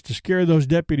courthouse to scare those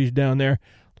deputies down there,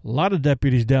 a lot of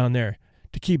deputies down there,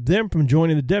 to keep them from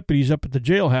joining the deputies up at the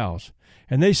jailhouse.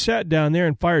 And they sat down there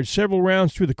and fired several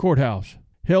rounds through the courthouse,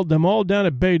 held them all down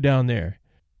at bay down there.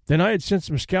 Then I had sent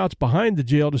some scouts behind the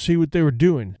jail to see what they were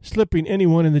doing, slipping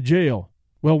anyone in the jail.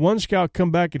 Well, one scout come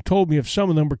back and told me if some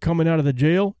of them were coming out of the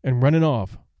jail and running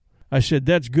off. I said,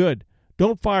 "That's good.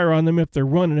 Don't fire on them if they're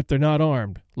running, if they're not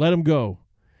armed. Let them go."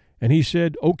 And he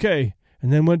said, "Okay,"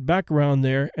 and then went back around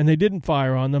there, and they didn't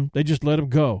fire on them. They just let them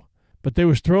go. But they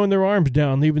was throwing their arms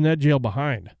down, leaving that jail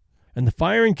behind. And the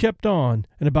firing kept on,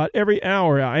 and about every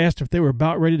hour I asked if they were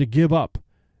about ready to give up,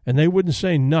 and they wouldn't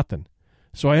say nothing.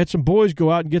 So I had some boys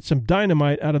go out and get some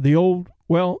dynamite out of the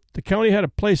county had a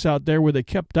place out there where they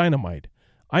kept dynamite.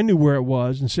 I knew where it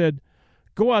was and said,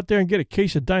 "Go out there and get a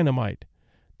case of dynamite."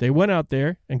 They went out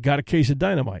there and got a case of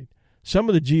dynamite. Some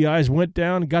of the GIs went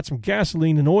down and got some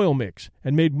gasoline and oil mix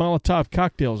and made Molotov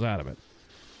cocktails out of it.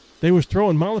 They was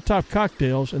throwing Molotov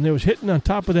cocktails, and they was hitting on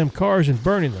top of them cars and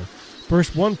burning them,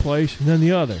 first one place and then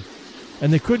the other.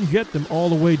 And they couldn't get them all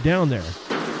the way down there.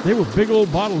 They were big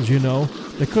old bottles,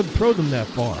 They couldn't throw them that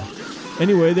far.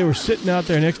 Anyway, they were sitting out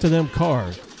there next to them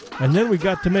cars. And then we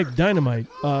got to make dynamite,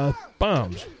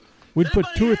 bombs. We'd put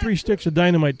 2 or 3 sticks of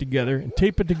dynamite together and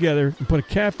tape it together and put a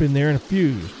cap in there and a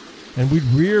fuse. And we'd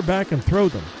rear back and throw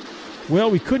them. Well,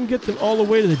 we couldn't get them all the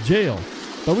way to the jail,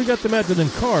 but we got them out to them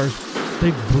cars.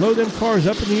 They'd blow them cars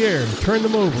up in the air and turn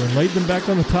them over and laid them back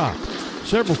on the top.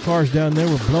 Several cars down there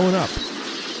were blowing up.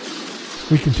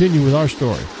 We continue with our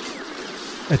story.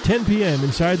 At 10 p.m.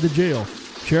 inside the jail,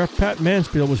 Sheriff Pat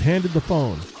Mansfield was handed the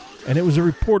phone, and it was a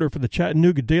reporter for the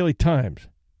Chattanooga Daily Times.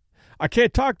 "I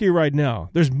can't talk to you right now.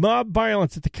 There's mob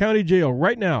violence at the county jail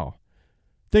right now.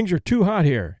 Things are too hot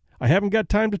here. I haven't got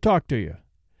time to talk to you."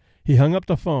 He hung up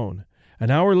the phone. An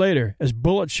hour later, as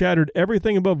bullets shattered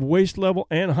everything above waist level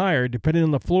and higher, depending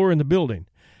on the floor in the building,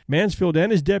 Mansfield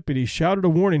and his deputies shouted a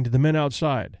warning to the men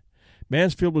outside.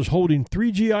 Mansfield was holding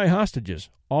 3 GI hostages,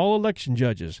 all election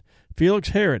judges, Felix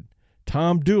Herod,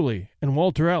 Tom Dooley, and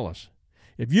Walter Ellis.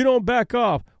 "If you don't back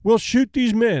off, we'll shoot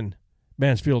these men,"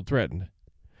 Mansfield threatened.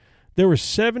 There were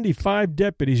 75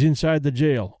 deputies inside the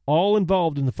jail, all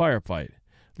involved in the firefight.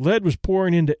 Lead was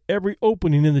pouring into every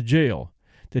opening in the jail.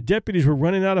 The deputies were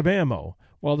running out of ammo,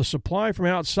 while the supply from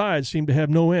outside seemed to have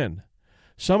no end.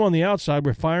 Some on the outside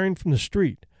were firing from the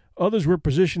street. Others were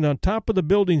positioned on top of the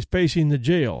buildings facing the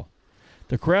jail.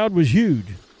 The crowd was huge,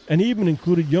 and even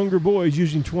included younger boys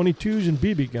using .22s and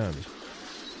BB guns.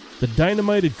 The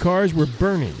dynamited cars were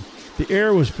burning. The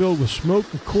air was filled with smoke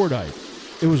and cordite.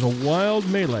 It was a wild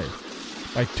melee.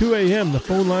 By 2 a.m., the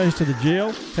phone lines to the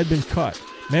jail had been cut.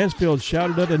 Mansfield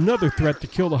shouted out another threat to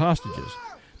kill the hostages.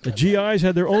 The GIs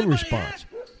had their own response.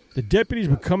 The deputies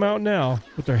would come out now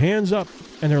with their hands up,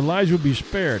 and their lives would be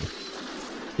spared.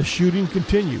 The shooting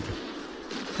continued.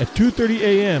 At 2:30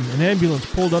 a.m., an ambulance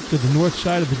pulled up to the north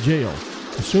side of the jail.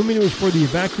 Assuming it was for the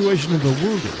evacuation of the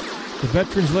wounded, the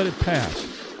veterans let it pass.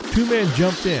 2 men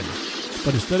jumped in,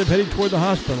 but instead of heading toward the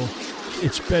hospital,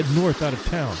 it sped north out of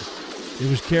town. It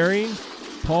was carrying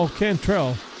Paul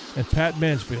Cantrell and Pat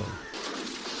Mansfield.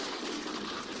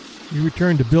 We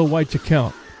return to Bill White's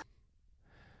account.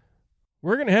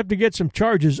 "We're going to have to get some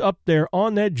charges up there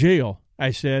on that jail,"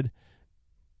 I said.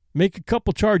 "Make a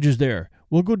couple charges there.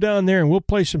 We'll go down there and we'll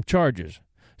place some charges."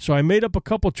 So I made up a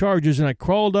couple charges, and I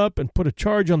crawled up and put a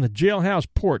charge on the jailhouse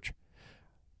porch.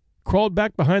 Crawled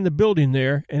back behind the building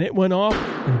there, and it went off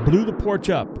and blew the porch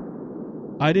up.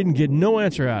 I didn't get no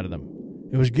answer out of them.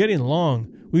 It was getting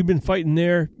long. We'd been fighting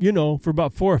there, for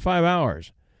about 4 or 5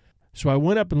 hours. So I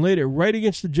went up and laid it right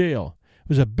against the jail. It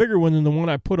was a bigger one than the one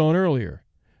I put on earlier.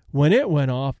 When it went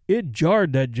off, it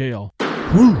jarred that jail.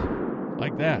 Whoo!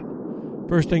 Like that.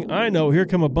 First thing I know, here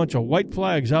come a bunch of white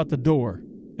flags out the door.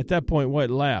 At that point,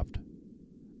 White laughed.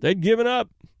 They'd given up.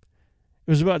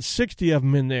 It was about 60 of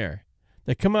them in there.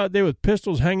 They come out there with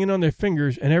pistols hanging on their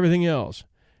fingers and everything else.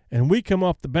 And we come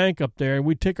off the bank up there, and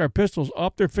we take our pistols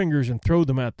off their fingers and throw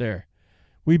them out there.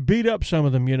 We beat up some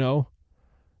of them, you know.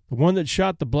 The one that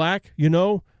shot the black, you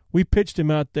know, we pitched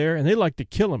him out there, and they like to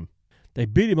kill him. They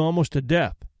beat him almost to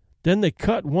death. Then they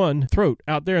cut one throat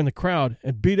out there in the crowd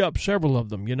and beat up several of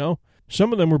them, you know.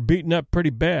 Some of them were beaten up pretty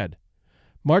bad.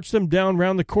 Marched them down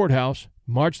round the courthouse,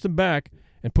 marched them back,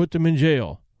 and put them in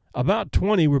jail. About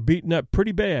 20 were beaten up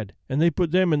pretty bad, and they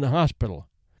put them in the hospital.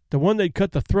 The one they'd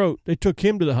cut the throat, they took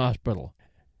him to the hospital.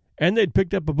 And they'd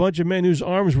picked up a bunch of men whose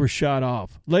arms were shot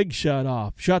off, legs shot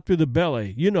off, shot through the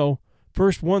belly. You know,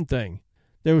 first one thing.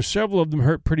 There was several of them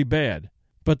hurt pretty bad.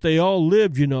 But they all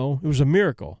lived, you know. It was a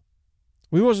miracle.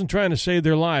 We wasn't trying to save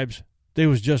their lives. They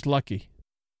was just lucky.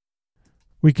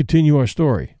 We continue our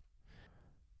story.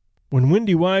 When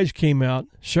Windy Wise came out,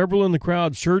 several in the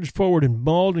crowd surged forward and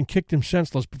mauled and kicked him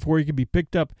senseless before he could be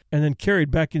picked up and then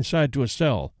carried back inside to a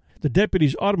cell. The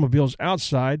deputies' automobiles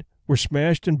outside were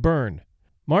smashed and burned.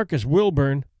 Marcus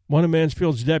Wilburn, one of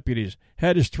Mansfield's deputies,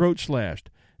 had his throat slashed.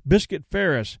 Biscuit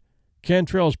Ferris,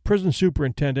 Cantrell's prison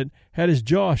superintendent, had his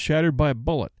jaw shattered by a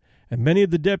bullet, and many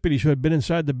of the deputies who had been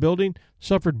inside the building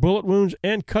suffered bullet wounds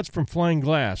and cuts from flying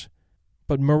glass.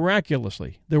 But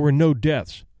miraculously, there were no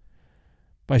deaths.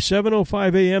 By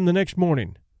 7:05 a.m. the next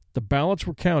morning, the ballots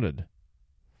were counted.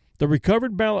 The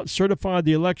recovered ballots certified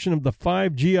the election of the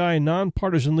 5 GI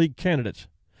Nonpartisan League candidates.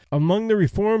 Among the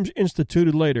reforms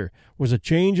instituted later was a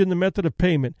change in the method of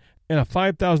payment and a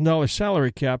 $5,000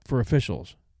 salary cap for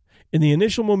officials. In the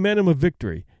initial momentum of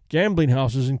victory, gambling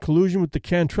houses in collusion with the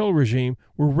Cantrell regime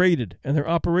were raided and their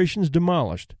operations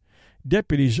demolished.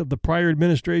 Deputies of the prior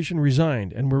administration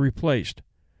resigned and were replaced.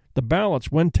 The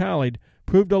ballots, when tallied,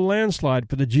 proved a landslide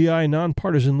for the GI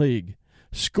Nonpartisan League.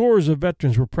 Scores of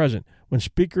veterans were present when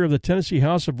Speaker of the Tennessee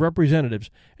House of Representatives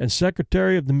and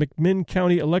Secretary of the McMinn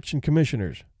County Election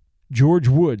Commissioners, George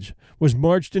Woods, was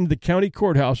marched into the county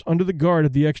courthouse under the guard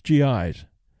of the ex-GIs.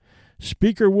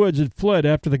 Speaker Woods had fled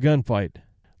after the gunfight.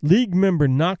 League member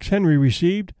Knox Henry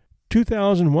received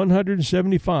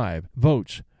 2,175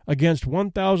 votes against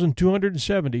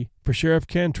 1,270 for Sheriff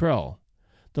Cantrell.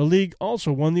 The League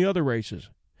also won the other races.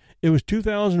 It was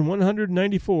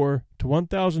 2,194 to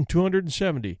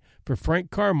 1,270 for Frank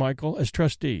Carmichael as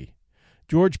trustee.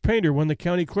 George Painter won the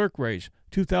county clerk race,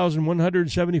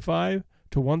 2,175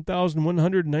 to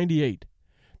 1,198.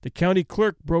 The county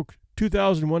clerk broke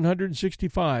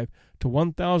 2,165 to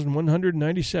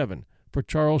 1,197 for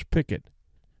Charles Pickett.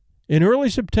 In early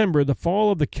September, the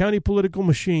fall of the county political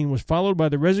machine was followed by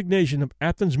the resignation of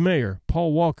Athens Mayor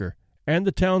Paul Walker and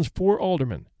the town's 4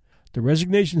 aldermen. The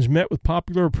resignations met with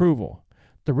popular approval.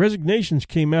 The resignations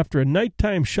came after a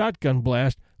nighttime shotgun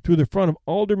blast through the front of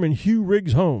Alderman Hugh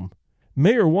Riggs' home.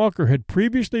 Mayor Walker had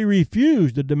previously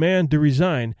refused a demand to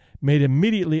resign made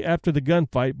immediately after the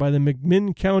gunfight by the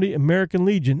McMinn County American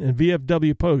Legion and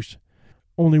VFW posts.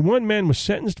 Only one man was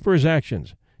sentenced for his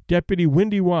actions, Deputy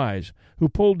Windy Wise, who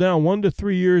pulled down 1 to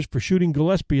 3 years for shooting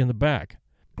Gillespie in the back.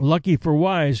 Lucky for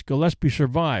Wise, Gillespie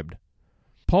survived.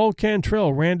 Paul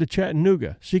Cantrell ran to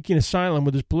Chattanooga, seeking asylum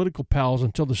with his political pals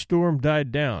until the storm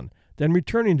died down, then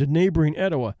returning to neighboring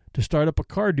Etowah to start up a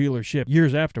car dealership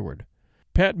years afterward.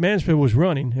 Pat Mansfield was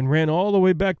running and ran all the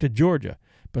way back to Georgia,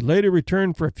 but later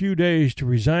returned for a few days to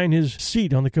resign his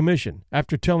seat on the commission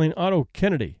after telling Otto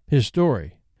Kennedy his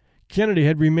story. Kennedy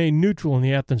had remained neutral in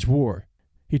the Athens War.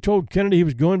 He told Kennedy he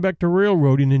was going back to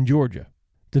railroading in Georgia.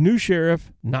 The new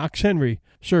sheriff, Knox Henry,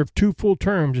 served 2 full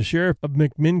terms as sheriff of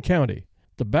McMinn County.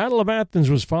 The Battle of Athens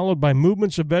was followed by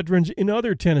movements of veterans in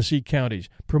other Tennessee counties,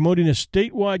 promoting a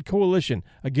statewide coalition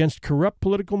against corrupt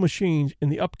political machines in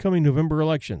the upcoming November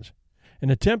elections.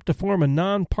 An attempt to form a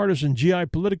nonpartisan GI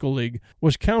political league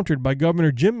was countered by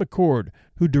Governor Jim McCord,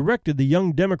 who directed the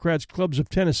Young Democrats Clubs of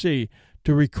Tennessee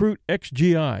to recruit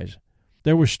ex-GIs.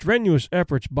 There were strenuous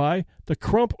efforts by the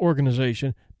Crump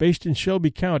organization, based in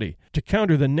Shelby County, to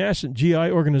counter the nascent GI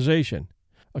organization.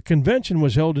 A convention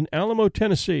was held in Alamo,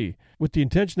 Tennessee, with the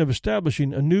intention of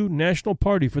establishing a new national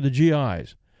party for the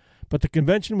GIs. But the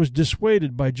convention was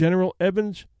dissuaded by General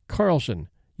Evans Carlson,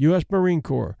 U.S. Marine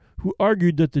Corps, who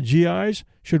argued that the GIs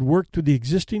should work through the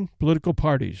existing political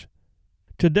parties.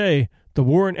 Today, the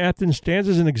war in Athens stands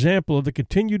as an example of the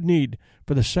continued need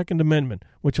for the Second Amendment,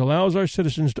 which allows our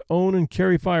citizens to own and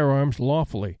carry firearms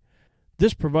lawfully.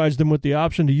 This provides them with the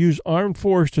option to use armed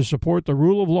force to support the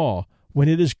rule of law when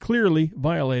it is clearly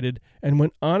violated and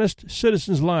when honest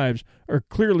citizens' lives are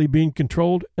clearly being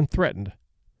controlled and threatened.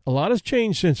 A lot has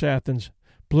changed since Athens.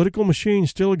 Political machines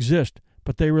still exist,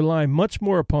 but they rely much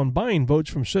more upon buying votes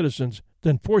from citizens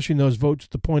than forcing those votes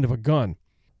at the point of a gun.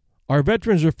 Our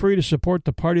veterans are free to support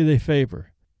the party they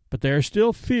favor, but they are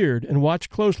still feared and watched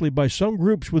closely by some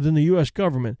groups within the U.S.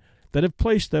 government that have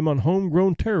placed them on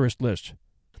homegrown terrorist lists.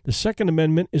 The Second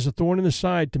Amendment is a thorn in the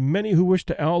side to many who wish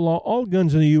to outlaw all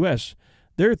guns in the U.S.,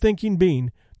 their thinking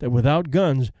being that without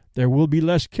guns there will be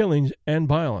less killings and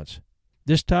violence.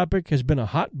 This topic has been a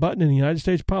hot button in United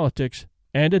States politics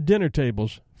and at dinner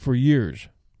tables for years.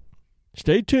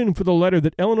 Stay tuned for the letter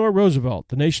that Eleanor Roosevelt,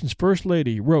 the nation's First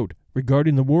Lady, wrote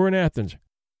regarding the war in Athens.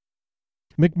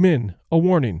 McMinn, A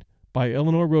Warning, by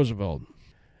Eleanor Roosevelt.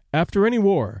 After any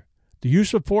war, the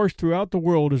use of force throughout the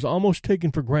world is almost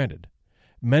taken for granted.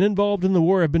 Men involved in the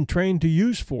war have been trained to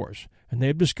use force, and they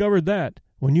have discovered that,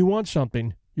 when you want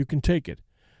something, you can take it.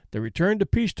 The return to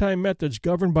peacetime methods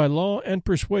governed by law and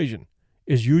persuasion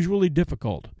is usually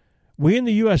difficult. We in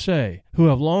the USA, who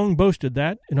have long boasted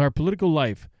that, in our political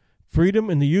life, freedom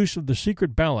in the use of the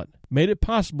secret ballot made it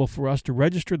possible for us to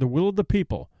register the will of the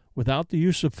people without the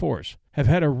use of force, have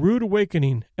had a rude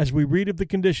awakening as we read of the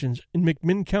conditions in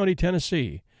McMinn County,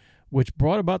 Tennessee, which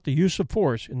brought about the use of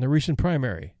force in the recent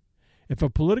primary. If a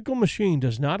political machine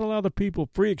does not allow the people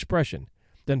free expression,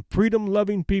 then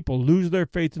freedom-loving people lose their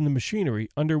faith in the machinery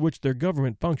under which their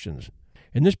government functions.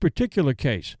 In this particular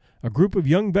case, a group of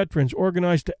young veterans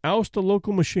organized to oust the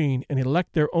local machine and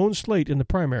elect their own slate in the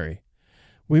primary.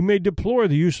 We may deplore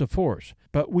the use of force,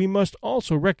 but we must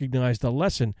also recognize the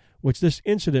lesson which this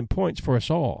incident points for us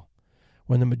all.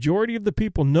 When the majority of the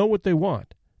people know what they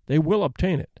want, they will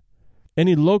obtain it.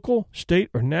 Any local, state,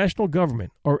 or national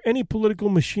government, or any political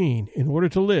machine, in order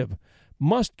to live,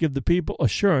 must give the people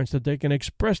assurance that they can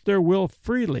express their will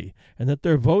freely and that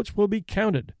their votes will be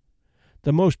counted.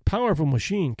 The most powerful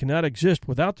machine cannot exist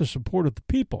without the support of the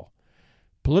people.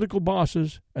 Political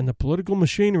bosses and the political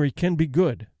machinery can be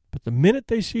good, but the minute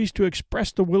they cease to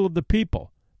express the will of the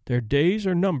people, their days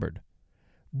are numbered.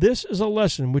 This is a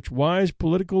lesson which wise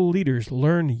political leaders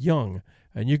learn young,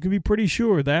 and you can be pretty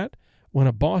sure that, when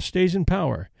a boss stays in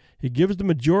power, he gives the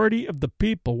majority of the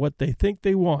people what they think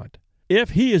they want.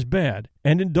 If he is bad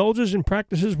and indulges in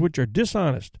practices which are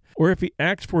dishonest, or if he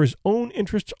acts for his own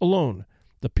interests alone,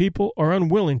 the people are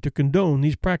unwilling to condone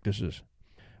these practices.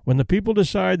 When the people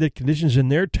decide that conditions in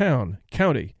their town,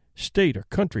 county, state, or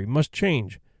country must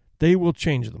change, they will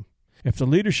change them. If the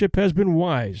leadership has been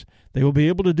wise, they will be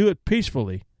able to do it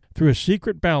peacefully through a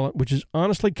secret ballot which is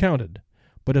honestly counted.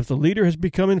 But if the leader has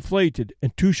become inflated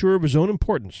and too sure of his own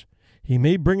importance, he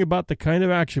may bring about the kind of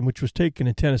action which was taken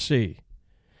in Tennessee.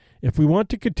 If we want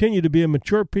to continue to be a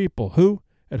mature people who,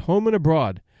 at home and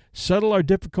abroad, settle our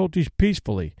difficulties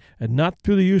peacefully and not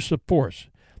through the use of force,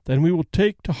 then we will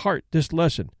take to heart this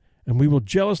lesson, and we will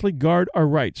jealously guard our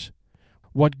rights.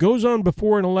 What goes on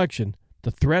before an election,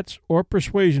 the threats or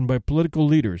persuasion by political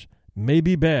leaders, may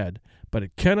be bad, but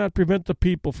it cannot prevent the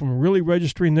people from really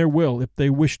registering their will if they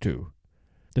wish to.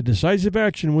 The decisive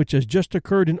action which has just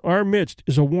occurred in our midst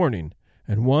is a warning,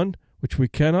 and one which we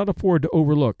cannot afford to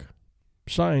overlook.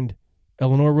 Signed,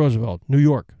 Eleanor Roosevelt, New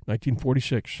York,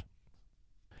 1946.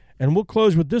 And we'll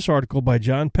close with this article by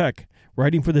John Peck,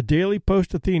 writing for the Daily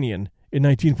Post-Athenian in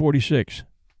 1946.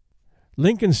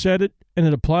 Lincoln said it, and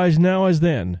it applies now as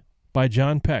then, by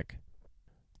John Peck.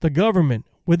 The government,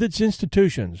 with its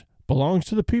institutions, belongs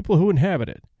to the people who inhabit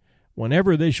it.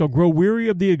 Whenever they shall grow weary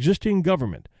of the existing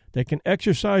government, they can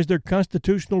exercise their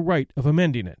constitutional right of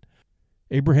amending it.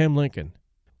 Abraham Lincoln.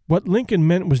 What Lincoln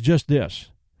meant was just this.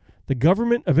 The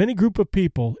government of any group of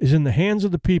people is in the hands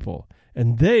of the people,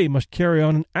 and they must carry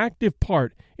on an active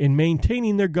part in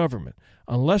maintaining their government,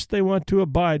 unless they want to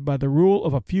abide by the rule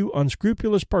of a few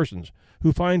unscrupulous persons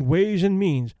who find ways and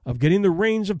means of getting the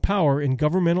reins of power in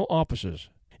governmental offices.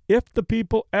 If the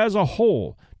people as a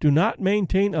whole do not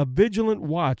maintain a vigilant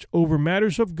watch over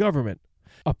matters of government,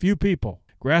 a few people,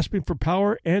 grasping for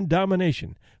power and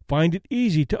domination, find it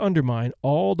easy to undermine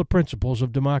all the principles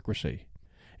of democracy.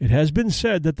 It has been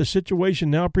said that the situation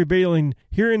now prevailing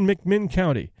here in McMinn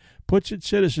County puts its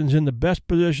citizens in the best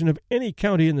position of any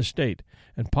county in the state,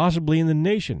 and possibly in the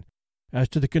nation, as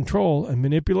to the control and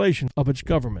manipulation of its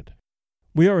government.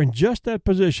 We are in just that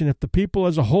position if the people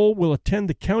as a whole will attend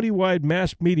the county-wide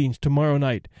mass meetings tomorrow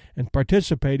night and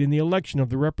participate in the election of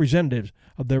the representatives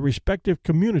of their respective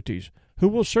communities who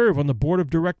will serve on the board of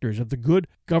directors of the Good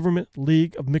Government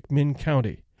League of McMinn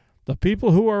County. The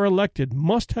people who are elected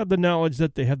must have the knowledge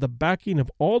that they have the backing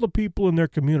of all the people in their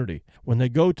community when they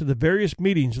go to the various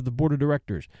meetings of the board of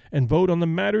directors and vote on the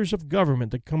matters of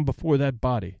government that come before that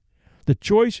body. The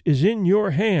choice is in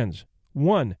your hands.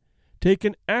 1. Take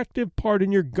an active part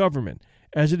in your government,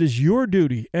 as it is your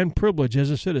duty and privilege as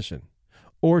a citizen.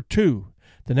 Or 2.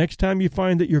 The next time you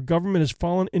find that your government has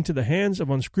fallen into the hands of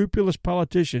unscrupulous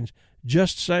politicians,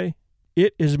 just say,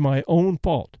 "It is my own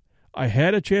fault. I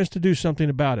had a chance to do something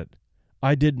about it.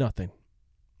 I did nothing."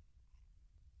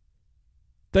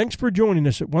 Thanks for joining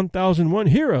us at 1001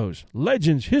 Heroes,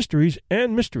 Legends, Histories,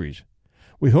 and Mysteries.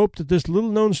 We hope that this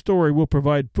little-known story will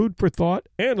provide food for thought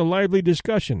and a lively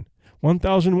discussion.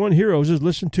 1001 Heroes is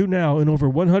listened to now in over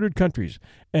 100 countries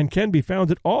and can be found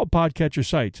at all podcatcher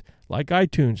sites like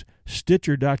iTunes,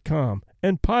 Stitcher.com,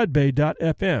 and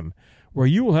Podbay.fm, where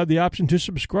you will have the option to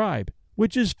subscribe,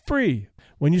 which is free.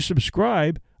 When you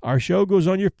subscribe, our show goes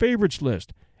on your favorites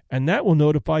list, and that will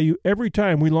notify you every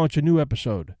time we launch a new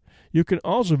episode. You can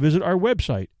also visit our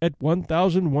website at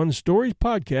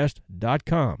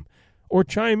 1001storiespodcast.com or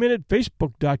chime in at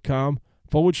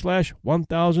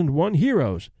facebook.com/1001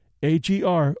 Heroes,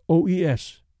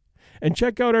 HEROES. And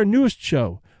check out our newest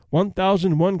show,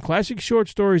 1001 Classic Short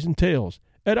Stories and Tales,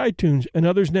 at iTunes and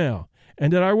others now,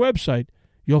 and at our website.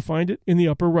 You'll find it in the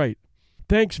upper right.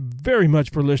 Thanks very much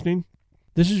for listening.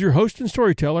 This is your host and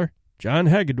storyteller, John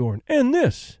Hagedorn, and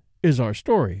this is our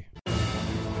story.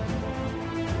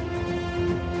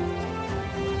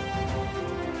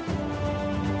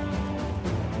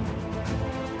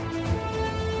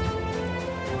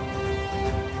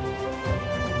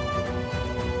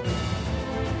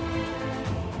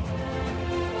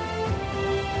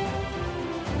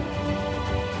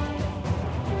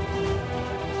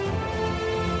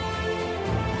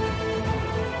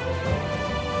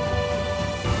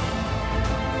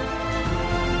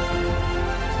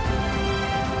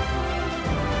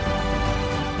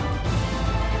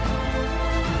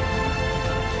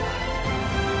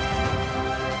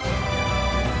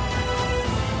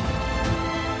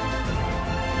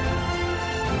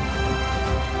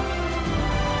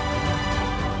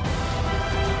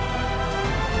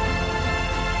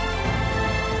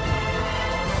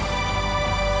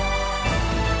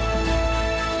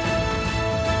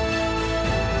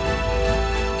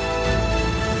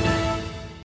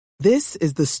 This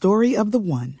is the story of the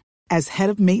one. As head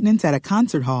of maintenance at a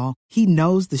concert hall, he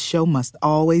knows the show must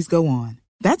always go on.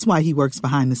 That's why he works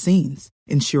behind the scenes,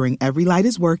 ensuring every light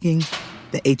is working,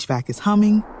 the HVAC is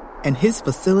humming, and his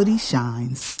facility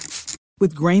shines.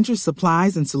 With Grainger's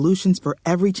supplies and solutions for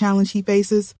every challenge he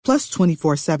faces, plus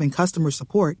 24/7 customer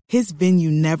support, his venue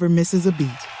never misses a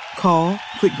beat. Call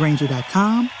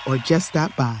quickgrainger.com or just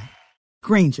stop by.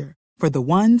 Grainger, for the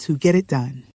ones who get it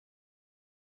done.